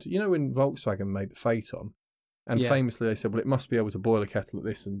Nissan said, you know, when Volkswagen made the Phaeton, and famously they said, well, it must be able to boil a kettle at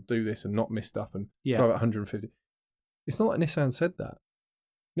this and do this and not miss stuff and drive at 150. It's not like Nissan said that.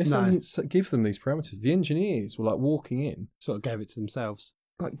 Nissan didn't give them these parameters. The engineers were like walking in. Sort of gave it to themselves.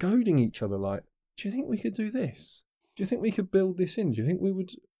 Like goading each other like, do you think we could do this? do you think we could build this in? Do you think we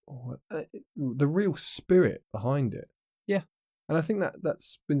would? The real spirit behind it. Yeah. And I think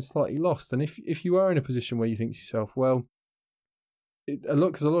that's been slightly lost. And if you are in a position where you think to yourself, well,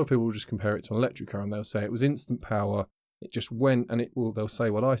 because a lot of people will just compare it to an electric car and they'll say it was instant power. It just went, and they'll say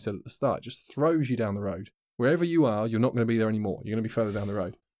what I said at the start, it just throws you down the road. Wherever you are, you're not going to be there anymore. You're going to be further down the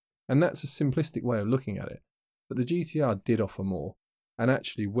road. And that's a simplistic way of looking at it. But the GTR did offer more. And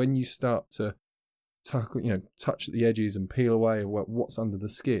actually, when you start to touch the edges and peel away what's under the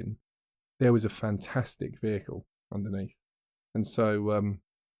skin, there was a fantastic vehicle underneath. And so,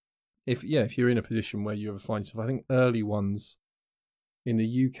 if you're in a position where you ever find yourself, I think early ones in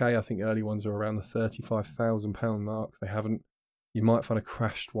the UK, I think early ones are around the £35,000 mark. You might find a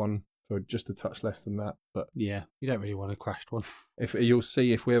crashed one for just a touch less than that. But yeah, you don't really want a crashed one. You'll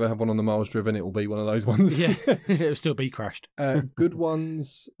see if we ever have one on the miles driven, it will be one of those ones. Yeah, it'll still be crashed. Good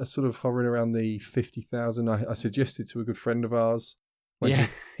ones are sort of hovering around the 50,000. I suggested to a good friend of ours when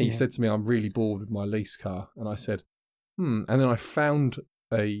he said to me, "I'm really bored with my lease car," and I said, And then I found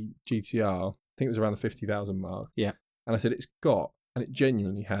a GTR. I think it was around the 50,000 mark. Yeah, and I said and it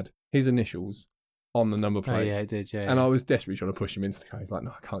genuinely had his initials on the number plate. Oh, yeah, it did, yeah. And I was desperately trying to push him into the car. He's like,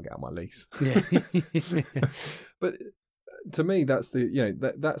 no, I can't get out my lease. Yeah. But to me, that's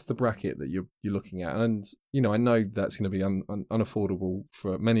that's the bracket that you're looking at. And, I know that's going to be unaffordable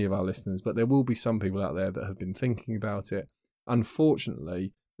for many of our listeners, but there will be some people out there that have been thinking about it.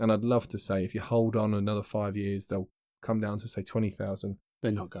 Unfortunately, and I'd love to say if you hold on another 5 years, they'll come down to, say, 20,000.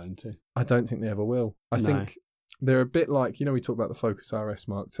 They're not going to. I don't think they ever will. I think they're a bit like, we talk about the Focus RS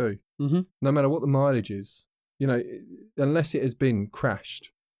Mark II. Mm-hmm. No matter what the mileage is, unless it has been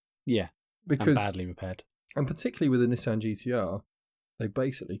crashed. Yeah, because and badly repaired. And particularly with the Nissan GTR, they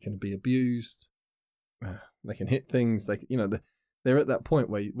basically can be abused. They can hit things. They're at that point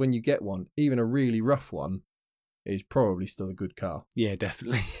where when you get one, even a really rough one, is probably still a good car. Yeah,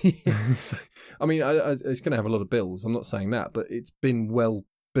 definitely. So, it's going to have a lot of bills. I'm not saying that, but it's been well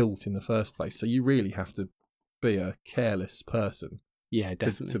built in the first place. So you really have to be a careless person. Yeah,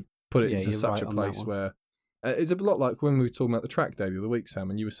 definitely. To put it into such a place where it's a lot like when we were talking about the track day the other week, Sam,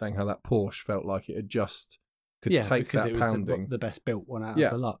 and you were saying how that Porsche felt like it had just could take that it pounding. Was the best built one out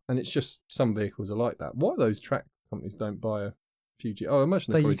of the lot. And it's just some vehicles are like that. Why those track companies don't buy a few I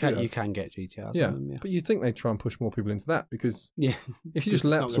imagine they you can get GTRs. Yeah, on them, but you'd think they'd try and push more people into that because if you just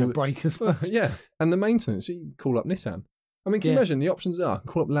lapse all break as well. Yeah, and the maintenance, you call up Nissan. Can you imagine the options are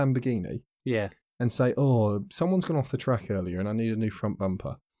call up Lamborghini? Yeah. And say, someone's gone off the track earlier and I need a new front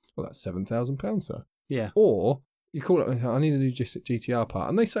bumper. Well, that's £7,000, sir. Yeah. Or you call it, I need a new GTR part.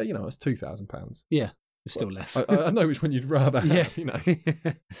 And they say, it's £2,000. Yeah. It's still less. I know which one you'd rather have,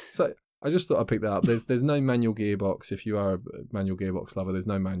 Yeah. So I just thought I'd pick that up. There's no manual gearbox. If you are a manual gearbox lover, there's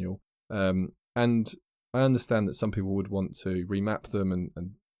no manual. And I understand that some people would want to remap them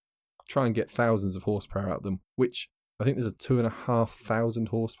and try and get thousands of horsepower out of them, which I think there's a 2,500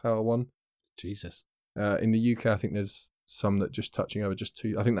 horsepower one. Jesus. In the UK, I think there's some that just touching over just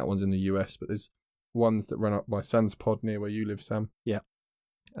 2. I think that one's in the US, but there's ones that run up by Sans Pod near where you live, Sam. Yeah.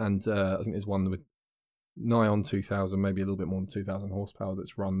 And I think there's one with nigh on 2,000, maybe a little bit more than 2,000 horsepower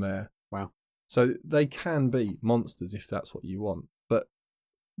that's run there. Wow. So they can be monsters if that's what you want. But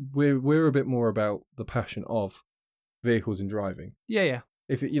we're a bit more about the passion of vehicles and driving. Yeah, yeah.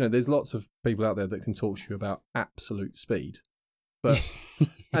 If there's lots of people out there that can talk to you about absolute speed. But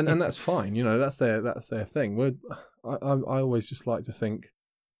and that's fine, that's their thing. I always just like to think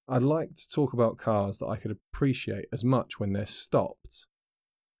I'd like to talk about cars that I could appreciate as much when they're stopped,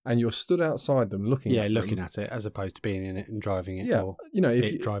 and you're stood outside them looking at it as opposed to being in it and driving it. Yeah, or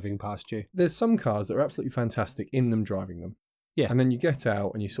if driving past you. There's some cars that are absolutely fantastic in them driving them. Yeah, and then you get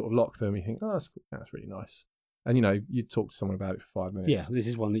out and you sort of lock them. And you think, that's really nice, and you talk to someone about it for 5 minutes. Yeah, this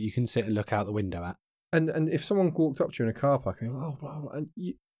is one that you can sit and look out the window at. And if someone walked up to you in a car park and blah, blah, blah, and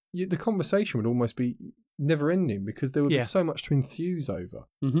the conversation would almost be never ending because there would be so much to enthuse over.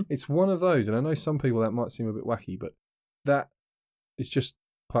 Mm-hmm. It's one of those, and I know some people that might seem a bit wacky, but that is just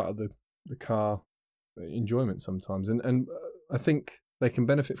part of the car enjoyment sometimes. And I think they can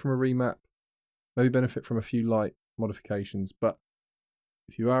benefit from a remap, maybe benefit from a few light modifications. But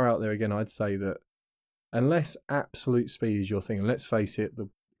if you are out there again, I'd say that unless absolute speed is your thing, and let's face it, the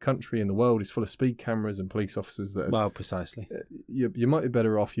country and the world is full of speed cameras and police officers that precisely. You might be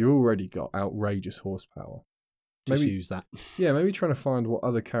better off. You already got outrageous horsepower. Just use that. Yeah, maybe trying to find what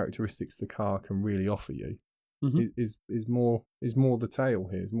other characteristics the car can really offer you is more the tale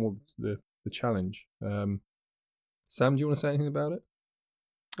here. Is more the Challenge. Sam, do you want to say anything about it?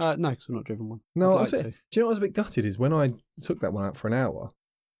 No, because I've not driven one. No, do you know what I was a bit gutted is when I took that one out for an hour,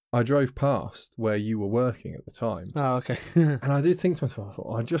 I drove past where you were working at the time. Oh, okay. And I did think to myself, I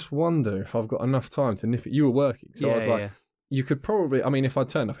thought, I just wonder if I've got enough time to nip it. You were working. So I was like, you could probably, I mean, if I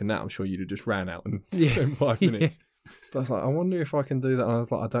turned up in that, I'm sure you'd have just ran out and spent 5 minutes. But I was like, I wonder if I can do that. And I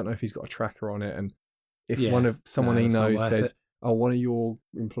was like, I don't know if he's got a tracker on it. And if someone he knows says, oh, one of your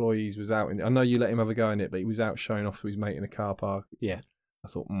employees was out in it. I know you let him have a go in it, but he was out showing off to his mate in a car park. Yeah. I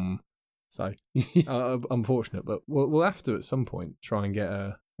thought, So, unfortunate. But we'll have to, at some point, try and get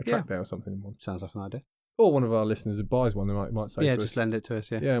a track day or something in one. Sounds like an idea. Or one of our listeners who buys one, they might say to us. Yeah, just lend it to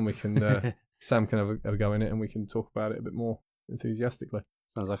us, yeah. Yeah, and we can, Sam can have a go in it and we can talk about it a bit more enthusiastically.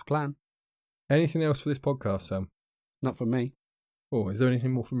 Sounds like a plan. Anything else for this podcast, Sam? Not from me. Oh, is there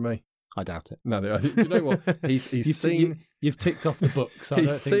anything more from me? I doubt it. No, you know what? He's seen... You've ticked off the books.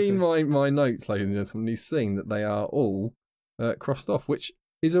 He's seen my notes, ladies and gentlemen. He's seen that they are all crossed off, which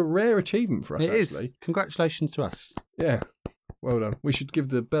is a rare achievement for us, actually. Is. Congratulations to us. Yeah. Well done. We should give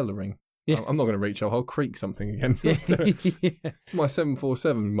the bell a ring. Yeah. I'm not going to reach out. I'll creak something again. Yeah. My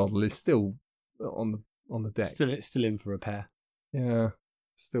 747 model is still on the deck. Still in for repair. Yeah.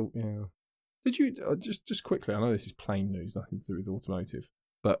 Still, yeah. Did you, just quickly, I know this is plain news, nothing to do with automotive,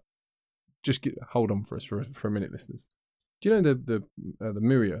 but just hold on for us for a minute, listeners. Do you know the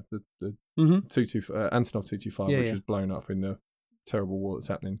Miria, the Antonov 225, which was blown up in the terrible war that's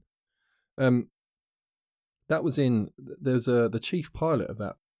happening? That was there's the chief pilot of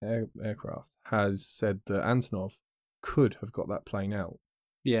that aircraft has said that Antonov could have got that plane out.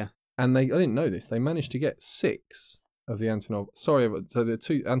 Yeah. And I didn't know this. They managed to get 6 of the Antonov. Sorry, so the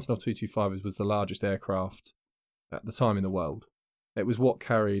Antonov 225 was the largest aircraft at the time in the world. It was what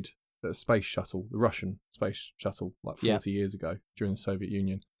carried the space shuttle, the Russian space shuttle, like 40 years ago during the Soviet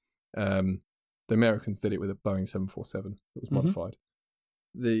Union. The Americans did it with a Boeing 747 that was modified.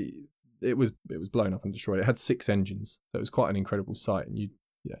 It was blown up and destroyed. It had 6 engines, so it was quite an incredible sight. And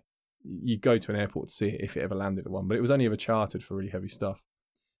you go to an airport to see it if it ever landed at one, but it was only ever chartered for really heavy stuff.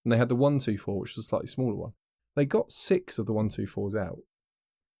 And they had the 124, which was a slightly smaller one. They got 6 of the 124s out.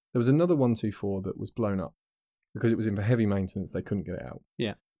 There was another 124 that was blown up because it was in for heavy maintenance. They couldn't get it out.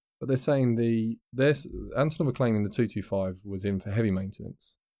 Yeah. But they're saying Antonov are claiming the 225 was in for heavy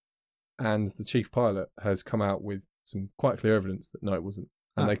maintenance, and the chief pilot has come out with some quite clear evidence that no, it wasn't,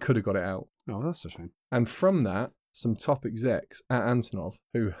 and they could have got it out. Oh, that's a shame. And from that, some top execs at Antonov,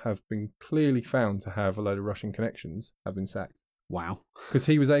 who have been clearly found to have a load of Russian connections, have been sacked. Wow. Because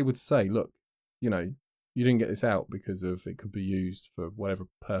he was able to say, look, you didn't get this out because of it could be used for whatever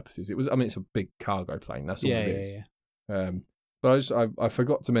purposes. It's a big cargo plane. That's all it is. Yeah. But I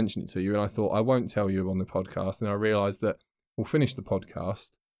forgot to mention it to you, and I thought I won't tell you on the podcast, and I realised that we'll finish the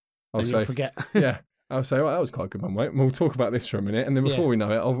podcast. You'll forget. Yeah. I'll say, that was quite a good one, mate. And we'll talk about this for a minute, and then before we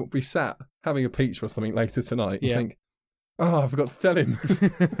know it, I'll be sat having a pizza or something later tonight and think, I forgot to tell him.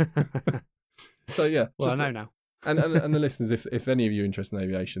 So, yeah. Well, I know now. and the listeners, if any of you are interested in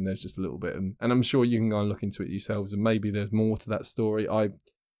aviation, there's just a little bit. And I'm sure you can go and look into it yourselves, and maybe there's more to that story. I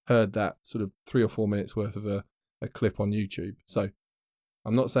heard that sort of 3 or 4 minutes worth of a clip on YouTube. So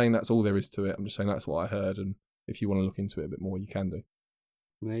I'm not saying that's all there is to it. I'm just saying that's what I heard. And if you want to look into it a bit more, you can do.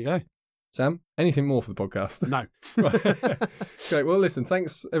 There you go. Sam, anything more for the podcast? No. Great. Well, listen,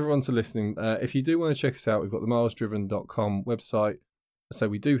 thanks everyone for listening. If you do want to check us out, we've got the milesdriven.com website. So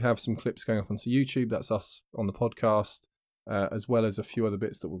we do have some clips going up onto YouTube. That's us on the podcast, as well as a few other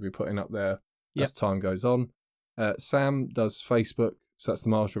bits that we'll be putting up there as time goes on. Sam does Facebook. So that's the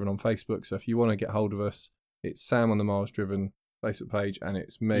Miles Driven on Facebook. So if you want to get hold of us, it's Sam on the Miles Driven Facebook page, and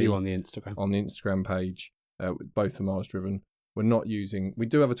it's me on the Instagram page, with both the Miles Driven. We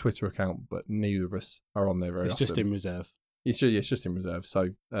do have a Twitter account, but neither of us are on there very often. It's just in reserve. It's just in reserve. So,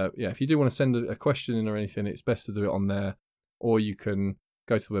 if you do want to send a question in or anything, it's best to do it on there, or you can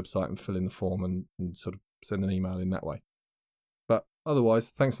go to the website and fill in the form and sort of send an email in that way. But otherwise,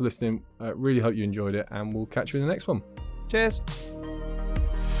 thanks for listening. Really hope you enjoyed it, and we'll catch you in the next one. Cheers.